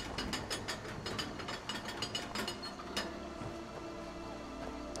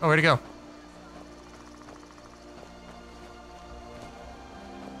 Oh, where'd it go?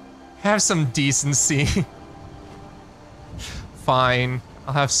 Have some decency. Fine.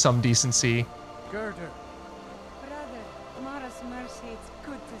 I'll have some decency. Gerda. Brother, Mara's mercy, it's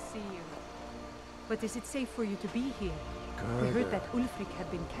good to see you. But is it safe for you to be here? We heard that Ulfric had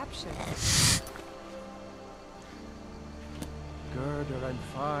been captured. Gerda, I'm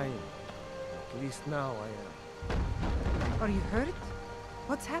fine. At least now I am. Are you hurt?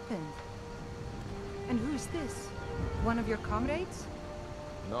 What's happened? And who's this? One of your comrades?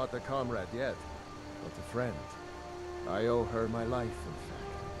 Not a comrade yet, but a friend. I owe her my life, in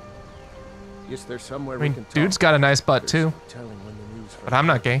fact. Is there somewhere I mean, we can talk? dude's got a nice butt There's too. no telling when the news from But I'm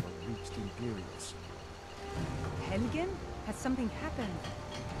not gay. Helgen reached the Imperials. Helgen? Has something happened?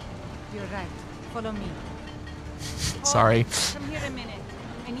 You're right. Follow me. Sorry. Come here a minute.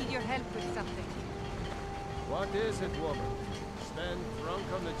 I need your help with something. What is it, woman? Stand drunk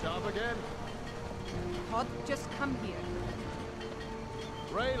on the job again? Todd, just come here.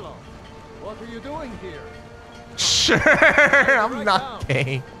 Raylo, what are you doing here? Sure, I'm not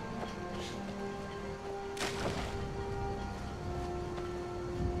gay.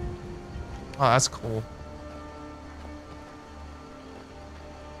 Oh, that's cool.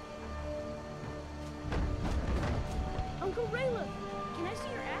 Uncle Rayla, can I see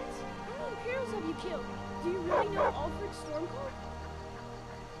your axe? How many Imperials have you killed? Do you really know Ulfric's Stormcloak?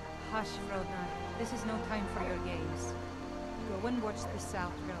 Hush, Frodnar. This is no time for your games. Go and watch the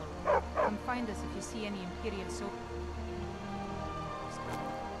South Road. Come find us if you see any Imperial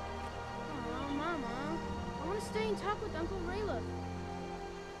to stay and talk with Uncle Rayla.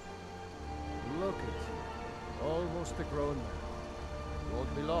 Look at you. Almost a grown man.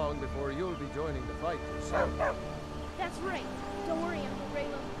 Won't be long before you'll be joining the fight yourself. That's right. Don't worry, Uncle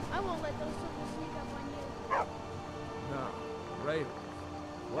Rayla. I won't let those circles sneak up on you. Now, Rayla,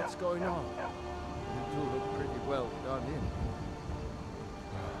 what's going on? You two look pretty well done in.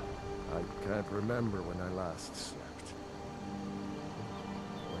 I can't remember when I last slept.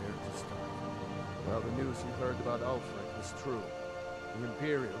 Where to start? Well, the news you heard about Alfred was true. The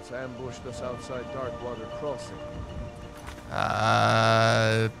Imperials ambushed us outside Darkwater Crossing.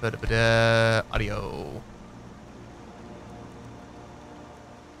 Audio.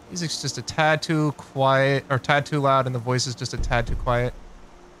 Music's just a tad too quiet, or tad too loud, and the voice is just a tad too quiet.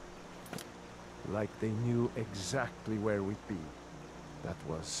 Like they knew exactly where we'd be. That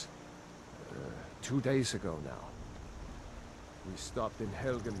was 2 days ago now. We stopped in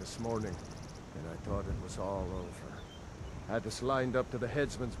Helgen this morning, and I thought it was all over. Had us lined up to the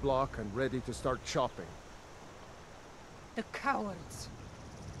headsman's block and ready to start chopping. The cowards.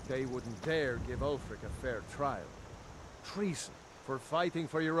 They wouldn't dare give Ulfric a fair trial. Treason for fighting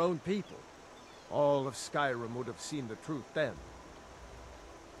for your own people. All of Skyrim would have seen the truth then.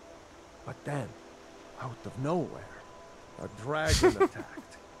 But then, out of nowhere, a dragon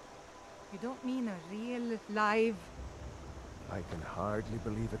attacked. You don't mean a real, live... I can hardly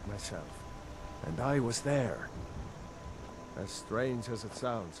believe it myself. And I was there. As strange as it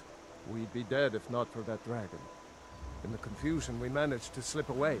sounds, we'd be dead if not for that dragon. In the confusion, we managed to slip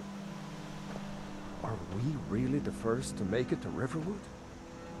away. Are we really the first to make it to Riverwood?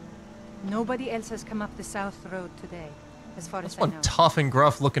 Nobody else has come up the South Road today, as far as I know. One tough and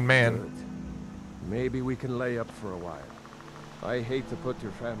gruff looking man. Good. Maybe we can lay up for a while. I hate to put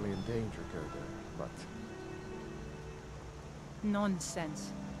your family in danger, Gerda, but...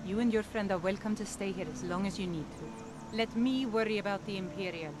 Nonsense. You and your friend are welcome to stay here as long as you need to. Let me worry about the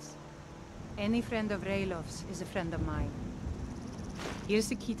Imperials. Any friend of Raylof's is a friend of mine. Here's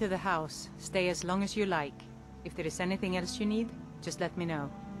the key to the house. Stay as long as you like. If there is anything else you need, just let me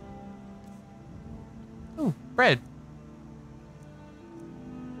know. Ooh, bread.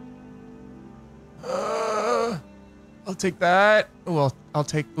 I'll take that. Ooh, I'll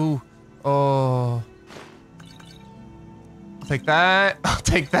take. Ooh. Oh. I'll take that. I'll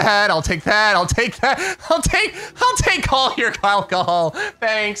take that. I'll take that. I'll take that. I'll take all your alcohol.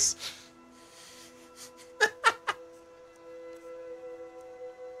 Thanks.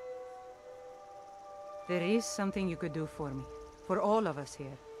 There is something you could do for me. For all of us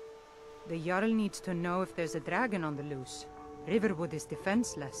here. The Jarl needs to know if there's a dragon on the loose. Riverwood is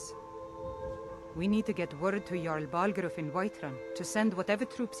defenseless. We need to get word to Jarl Balgruuf in Whiterun to send whatever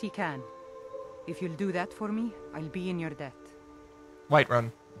troops he can. If you'll do that for me, I'll be in your debt.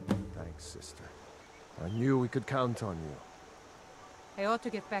 Whiterun. Thanks, sister. I knew we could count on you. I ought to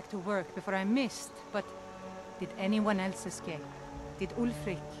get back to work before I missed, but did anyone else escape? Did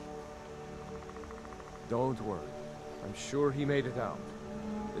Ulfric? Don't worry. I'm sure he made it out.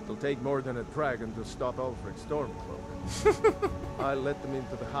 It'll take more than a dragon to stop Ulfric's Stormcloak. I'll let them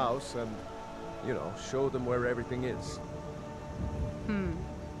into the house and, you know, show them where everything is.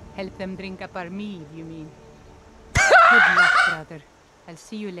 Help them drink up our mead, you mean? Good luck, brother. I'll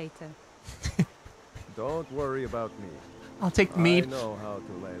see you later. Don't worry about me. I'll take the mead. I know how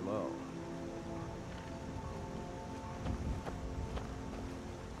to lay low.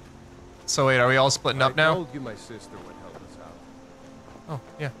 So wait, are we all splitting up now? I told you my sister would help us out. Oh,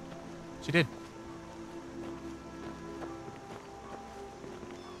 yeah. She did.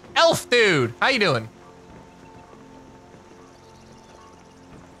 Elf dude! How you doing?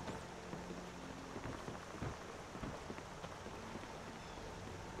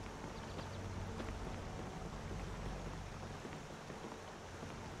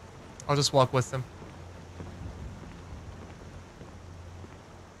 I'll just walk with them.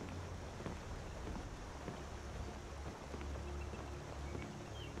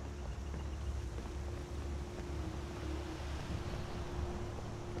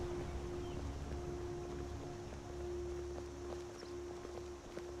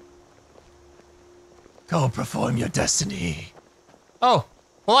 Go perform your destiny. Oh,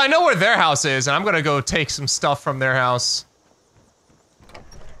 well, I know where their house is, and I'm gonna go take some stuff from their house.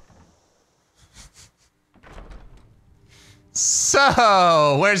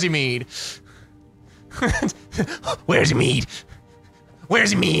 So, where's your mead? Where's your mead?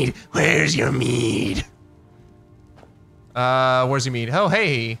 Where's your mead? Where's your mead? Where's your mead? Oh,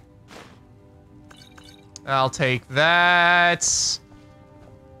 hey. I'll take that.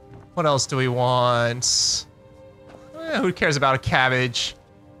 What else do we want? Who cares about a cabbage?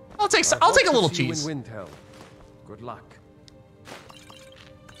 I'll take a little cheese. In Windhelm. Good luck.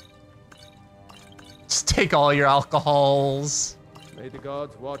 Just take all your alcohols. May the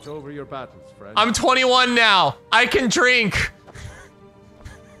gods watch over your battles, friend. I'm 21 now. I can drink.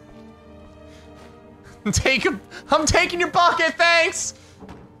 I'm taking your bucket, thanks!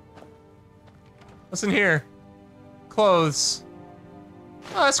 What's in here? Clothes.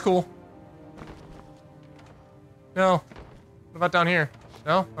 Oh, that's cool. No. What about down here?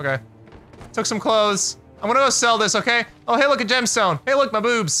 No? Okay. Took some clothes. I'm gonna go sell this, okay? Oh, hey, look, a gemstone. Hey, look, my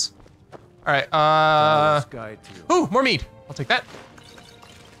boobs. All right, ooh, more mead. I'll take that.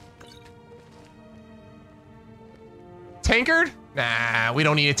 Tankard? Nah, we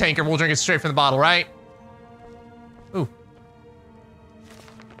don't need a tankard. We'll drink it straight from the bottle, right? Ooh.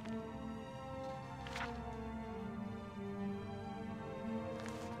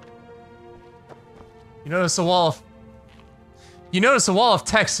 You notice a wall of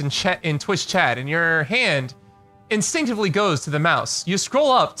text in Twitch chat, and your hand instinctively goes to the mouse. You scroll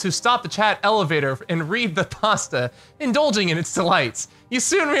up to stop the chat elevator and read the pasta, indulging in its delights. You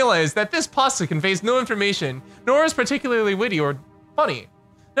soon realize that this pasta conveys no information, nor is particularly witty or funny.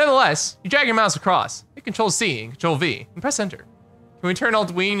 Nevertheless, you drag your mouse across. Hit Control C and Control V and press Enter. Can we turn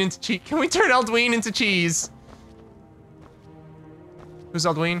Alduin into cheese? Can we turn Alduin into cheese? Who's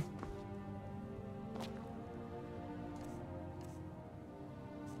Alduin?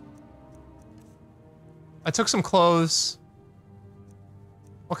 I took some clothes.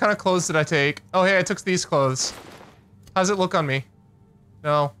 What kind of clothes did I take? Oh, hey, I took these clothes. How's it look on me?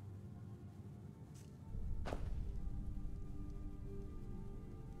 No.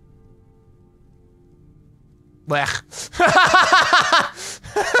 Blech.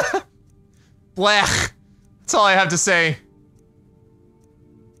 Blech. That's all I have to say.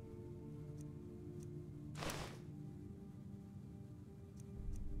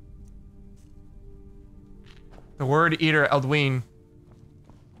 The word eater, Alduin.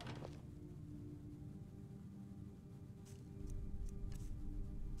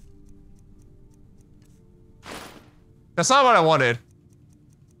 That's not what I wanted.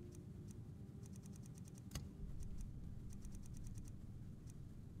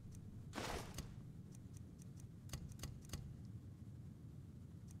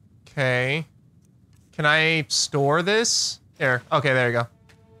 Okay. Can I store this? There. Okay, there you go.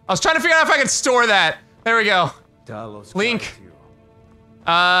 I was trying to figure out if I could store that. There we go. Link.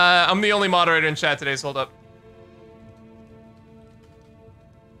 I'm the only moderator in chat today, so hold up.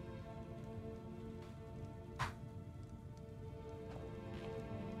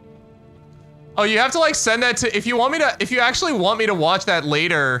 Oh, you have to like send that to, if you actually want me to watch that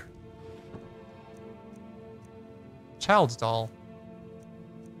later. Child's doll.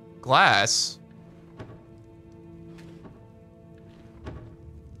 Glass.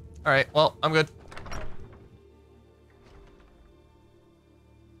 All right, well, I'm good.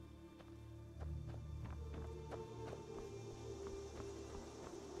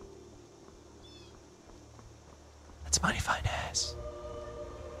 That's mighty fine ass.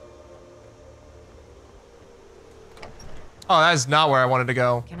 Oh, that is not where I wanted to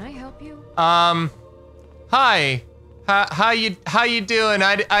go. Can I help you? Hi. How you doing?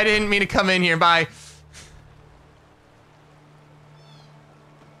 I didn't mean to come in here. Bye.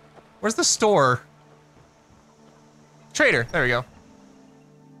 Where's the store? Trader. There we go.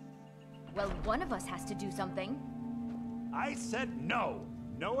 Well, one of us has to do something. I said no.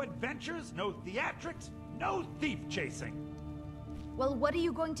 No adventures, no theatrics, no thief chasing. Well, what are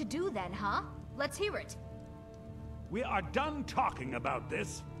you going to do then, huh? Let's hear it. We are done talking about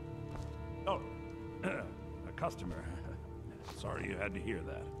this. Oh, a customer. Sorry you had to hear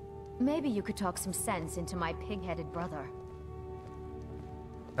that. Maybe you could talk some sense into my pig-headed brother.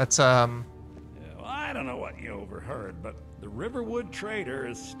 That's, Well, I don't know what you overheard, but the Riverwood Trader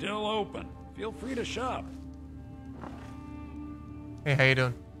is still open. Feel free to shop. Hey, how you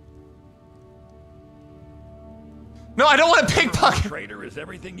doing? No, I don't want to pickpocket. Trader is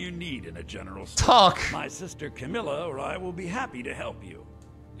everything you need in a general store. Talk. My sister Camilla or I will be happy to help you.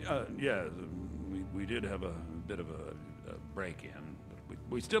 Yeah, we did have a bit of a break-in. But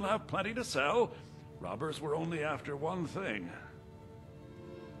we still have plenty to sell. Robbers were only after one thing.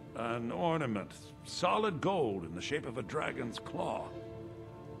 An ornament, solid gold in the shape of a dragon's claw.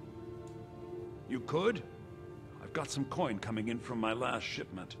 You could? I've got some coin coming in from my last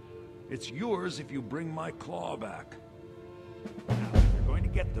shipment. It's yours if you bring my claw back. Now, if you're going to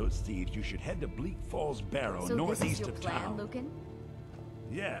get those thieves, you should head to Bleak Falls Barrow, So northeast this is your of plan, town. Lucan?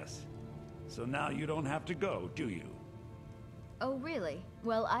 Yes. So now you don't have to go, do you? Oh, really?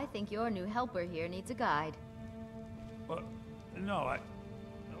 Well, I think your new helper here needs a guide. Well, no,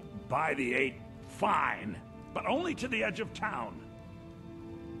 by the 8, fine. but only to the edge of town.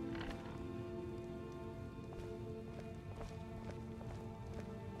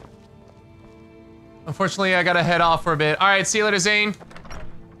 Unfortunately, I gotta head off for a bit. All right, see you later, Zane.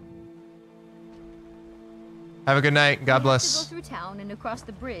 Have a good night. God bless. We have to go through town and across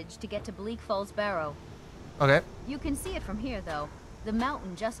the bridge to get to Bleak Falls Barrow. Okay. You can see it from here, though. The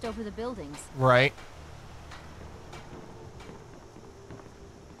mountain just over the buildings. Right.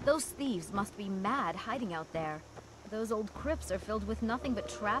 Those thieves must be mad hiding out there. Those old crypts are filled with nothing but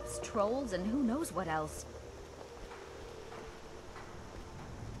traps, trolls, and who knows what else.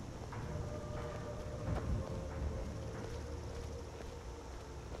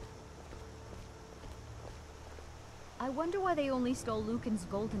 I wonder why they only stole Lucan's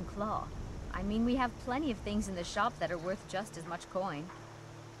golden claw. I mean, we have plenty of things in the shop that are worth just as much coin.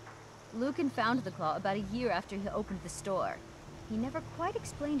 Lucan found the claw about a year after he opened the store. He never quite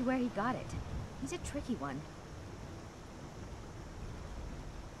explained where he got it. He's a tricky one.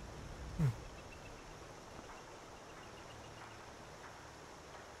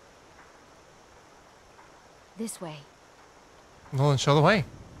 This way. Well, then show the way.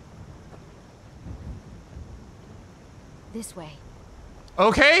 This way.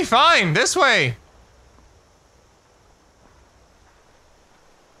 Okay, fine. This way.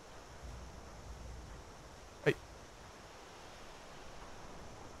 Hey.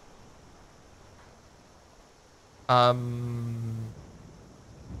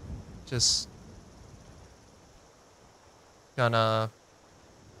 Just gonna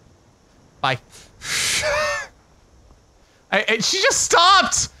bye. She just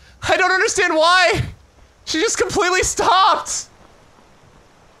stopped. I don't understand why. She just completely stopped.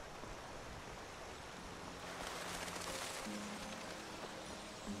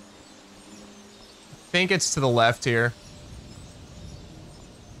 I think it's to the left here.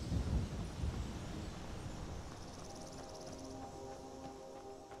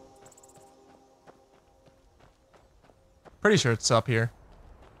 Pretty sure it's up here.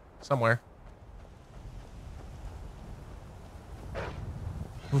 Somewhere.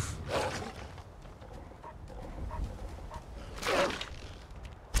 Oof.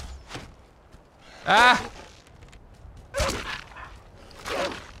 Ah!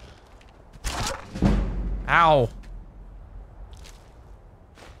 Ow.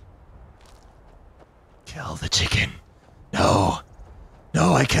 Kill the chicken. No.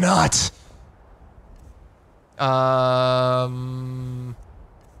 No, I cannot.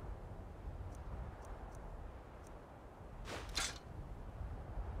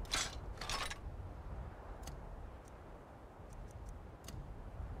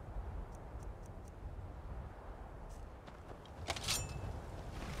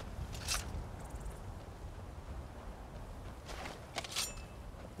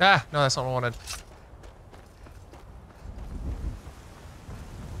 Ah, no, that's not what I wanted.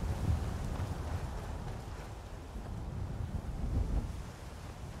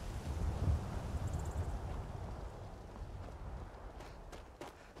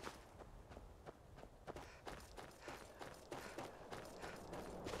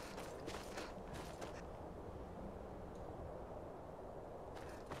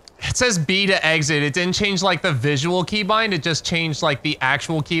 It says B to exit. It didn't change like the visual keybind. It just changed like the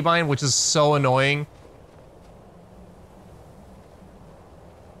actual keybind, which is so annoying.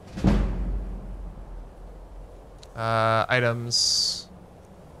 Items.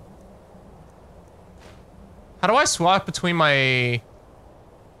 How do I swap between my...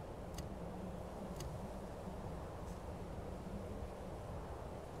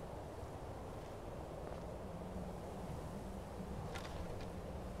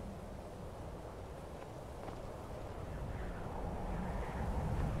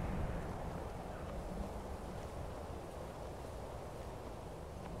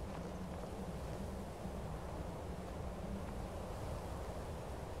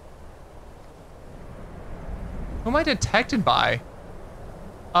 Who am I detected by?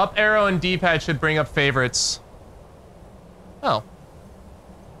 Up arrow and D-pad should bring up favorites. Oh.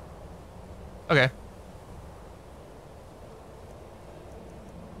 Okay.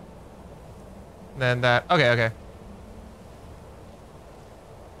 Then that. Okay, okay.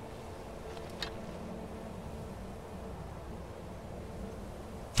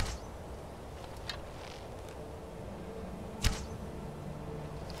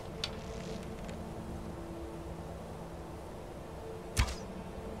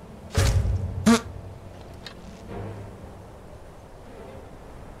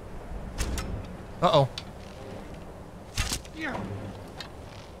 Uh-oh.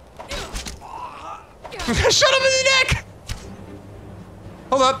 Shut him in the neck!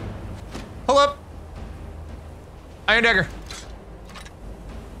 Hold up. Hold up. Iron dagger.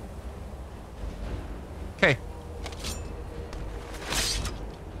 Okay.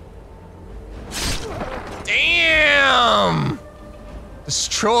 Damn!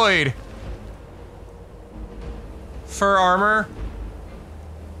 Destroyed. Fur armor.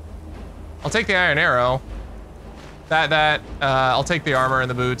 I'll take the iron arrow. I'll take the armor and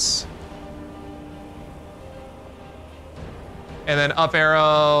the boots. And then up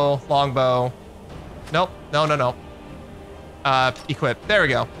arrow, longbow. Nope, no. Equip, there we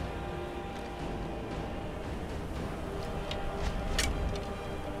go.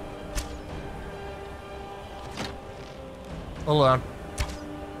 Hold on.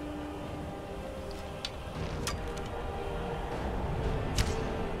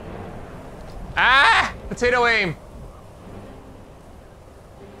 Ah! Potato aim!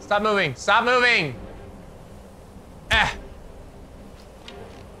 Stop moving, stop moving! Ah!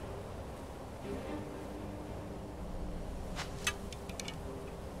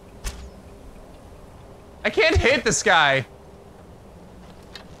 I can't hit this guy.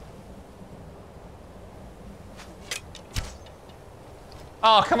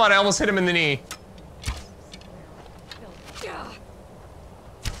 Oh, come on, I almost hit him in the knee.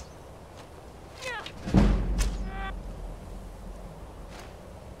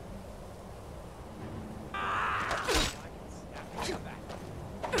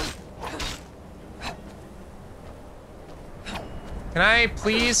 Can I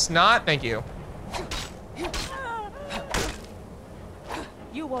please not? Thank you.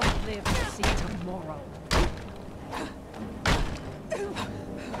 You won't live to see tomorrow.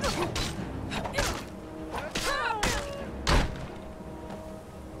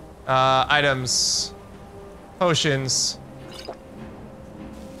 Items. Potions.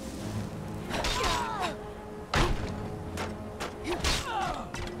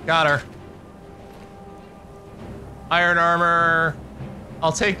 Got her. Iron armor.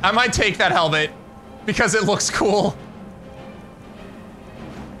 I might take that helmet because it looks cool.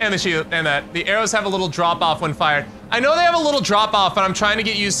 And the shield, and that. The arrows have a little drop off when fired. I know they have a little drop off, but I'm trying to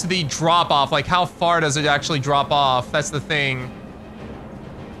get used to the drop off. Like, how far does it actually drop off? That's the thing.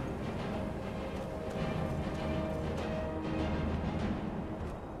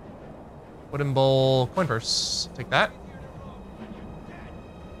 Wooden bowl, coin purse. Take that.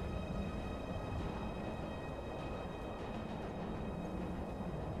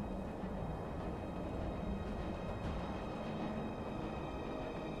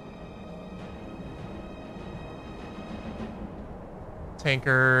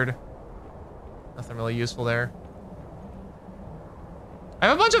 Tankard. Nothing really useful there. I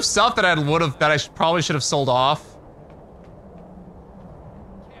have a bunch of stuff that I probably should have sold off.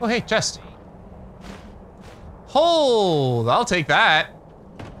 Oh, hey, chest. Hold, I'll take that.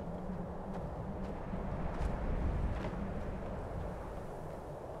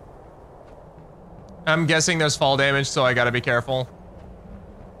 I'm guessing there's fall damage, so I gotta be careful.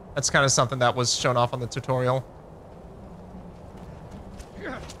 That's kind of something that was shown off on the tutorial.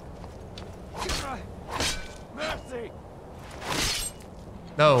 Mercy.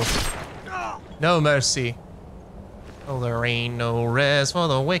 No. No mercy. Oh, there ain't no rest for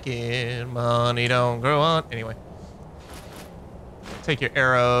the wicked. Money don't grow on. Anyway. Take your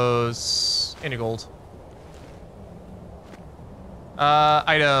arrows and your gold.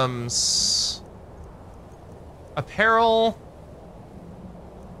 Items. Apparel.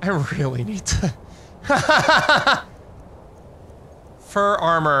 I really need to. Fur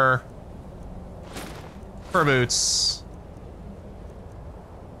armor. Fur boots.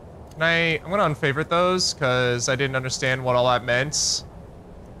 I'm gonna unfavorite those because I didn't understand what all that meant.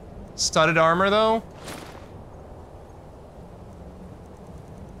 Studded armor though.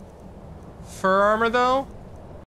 Fur armor though.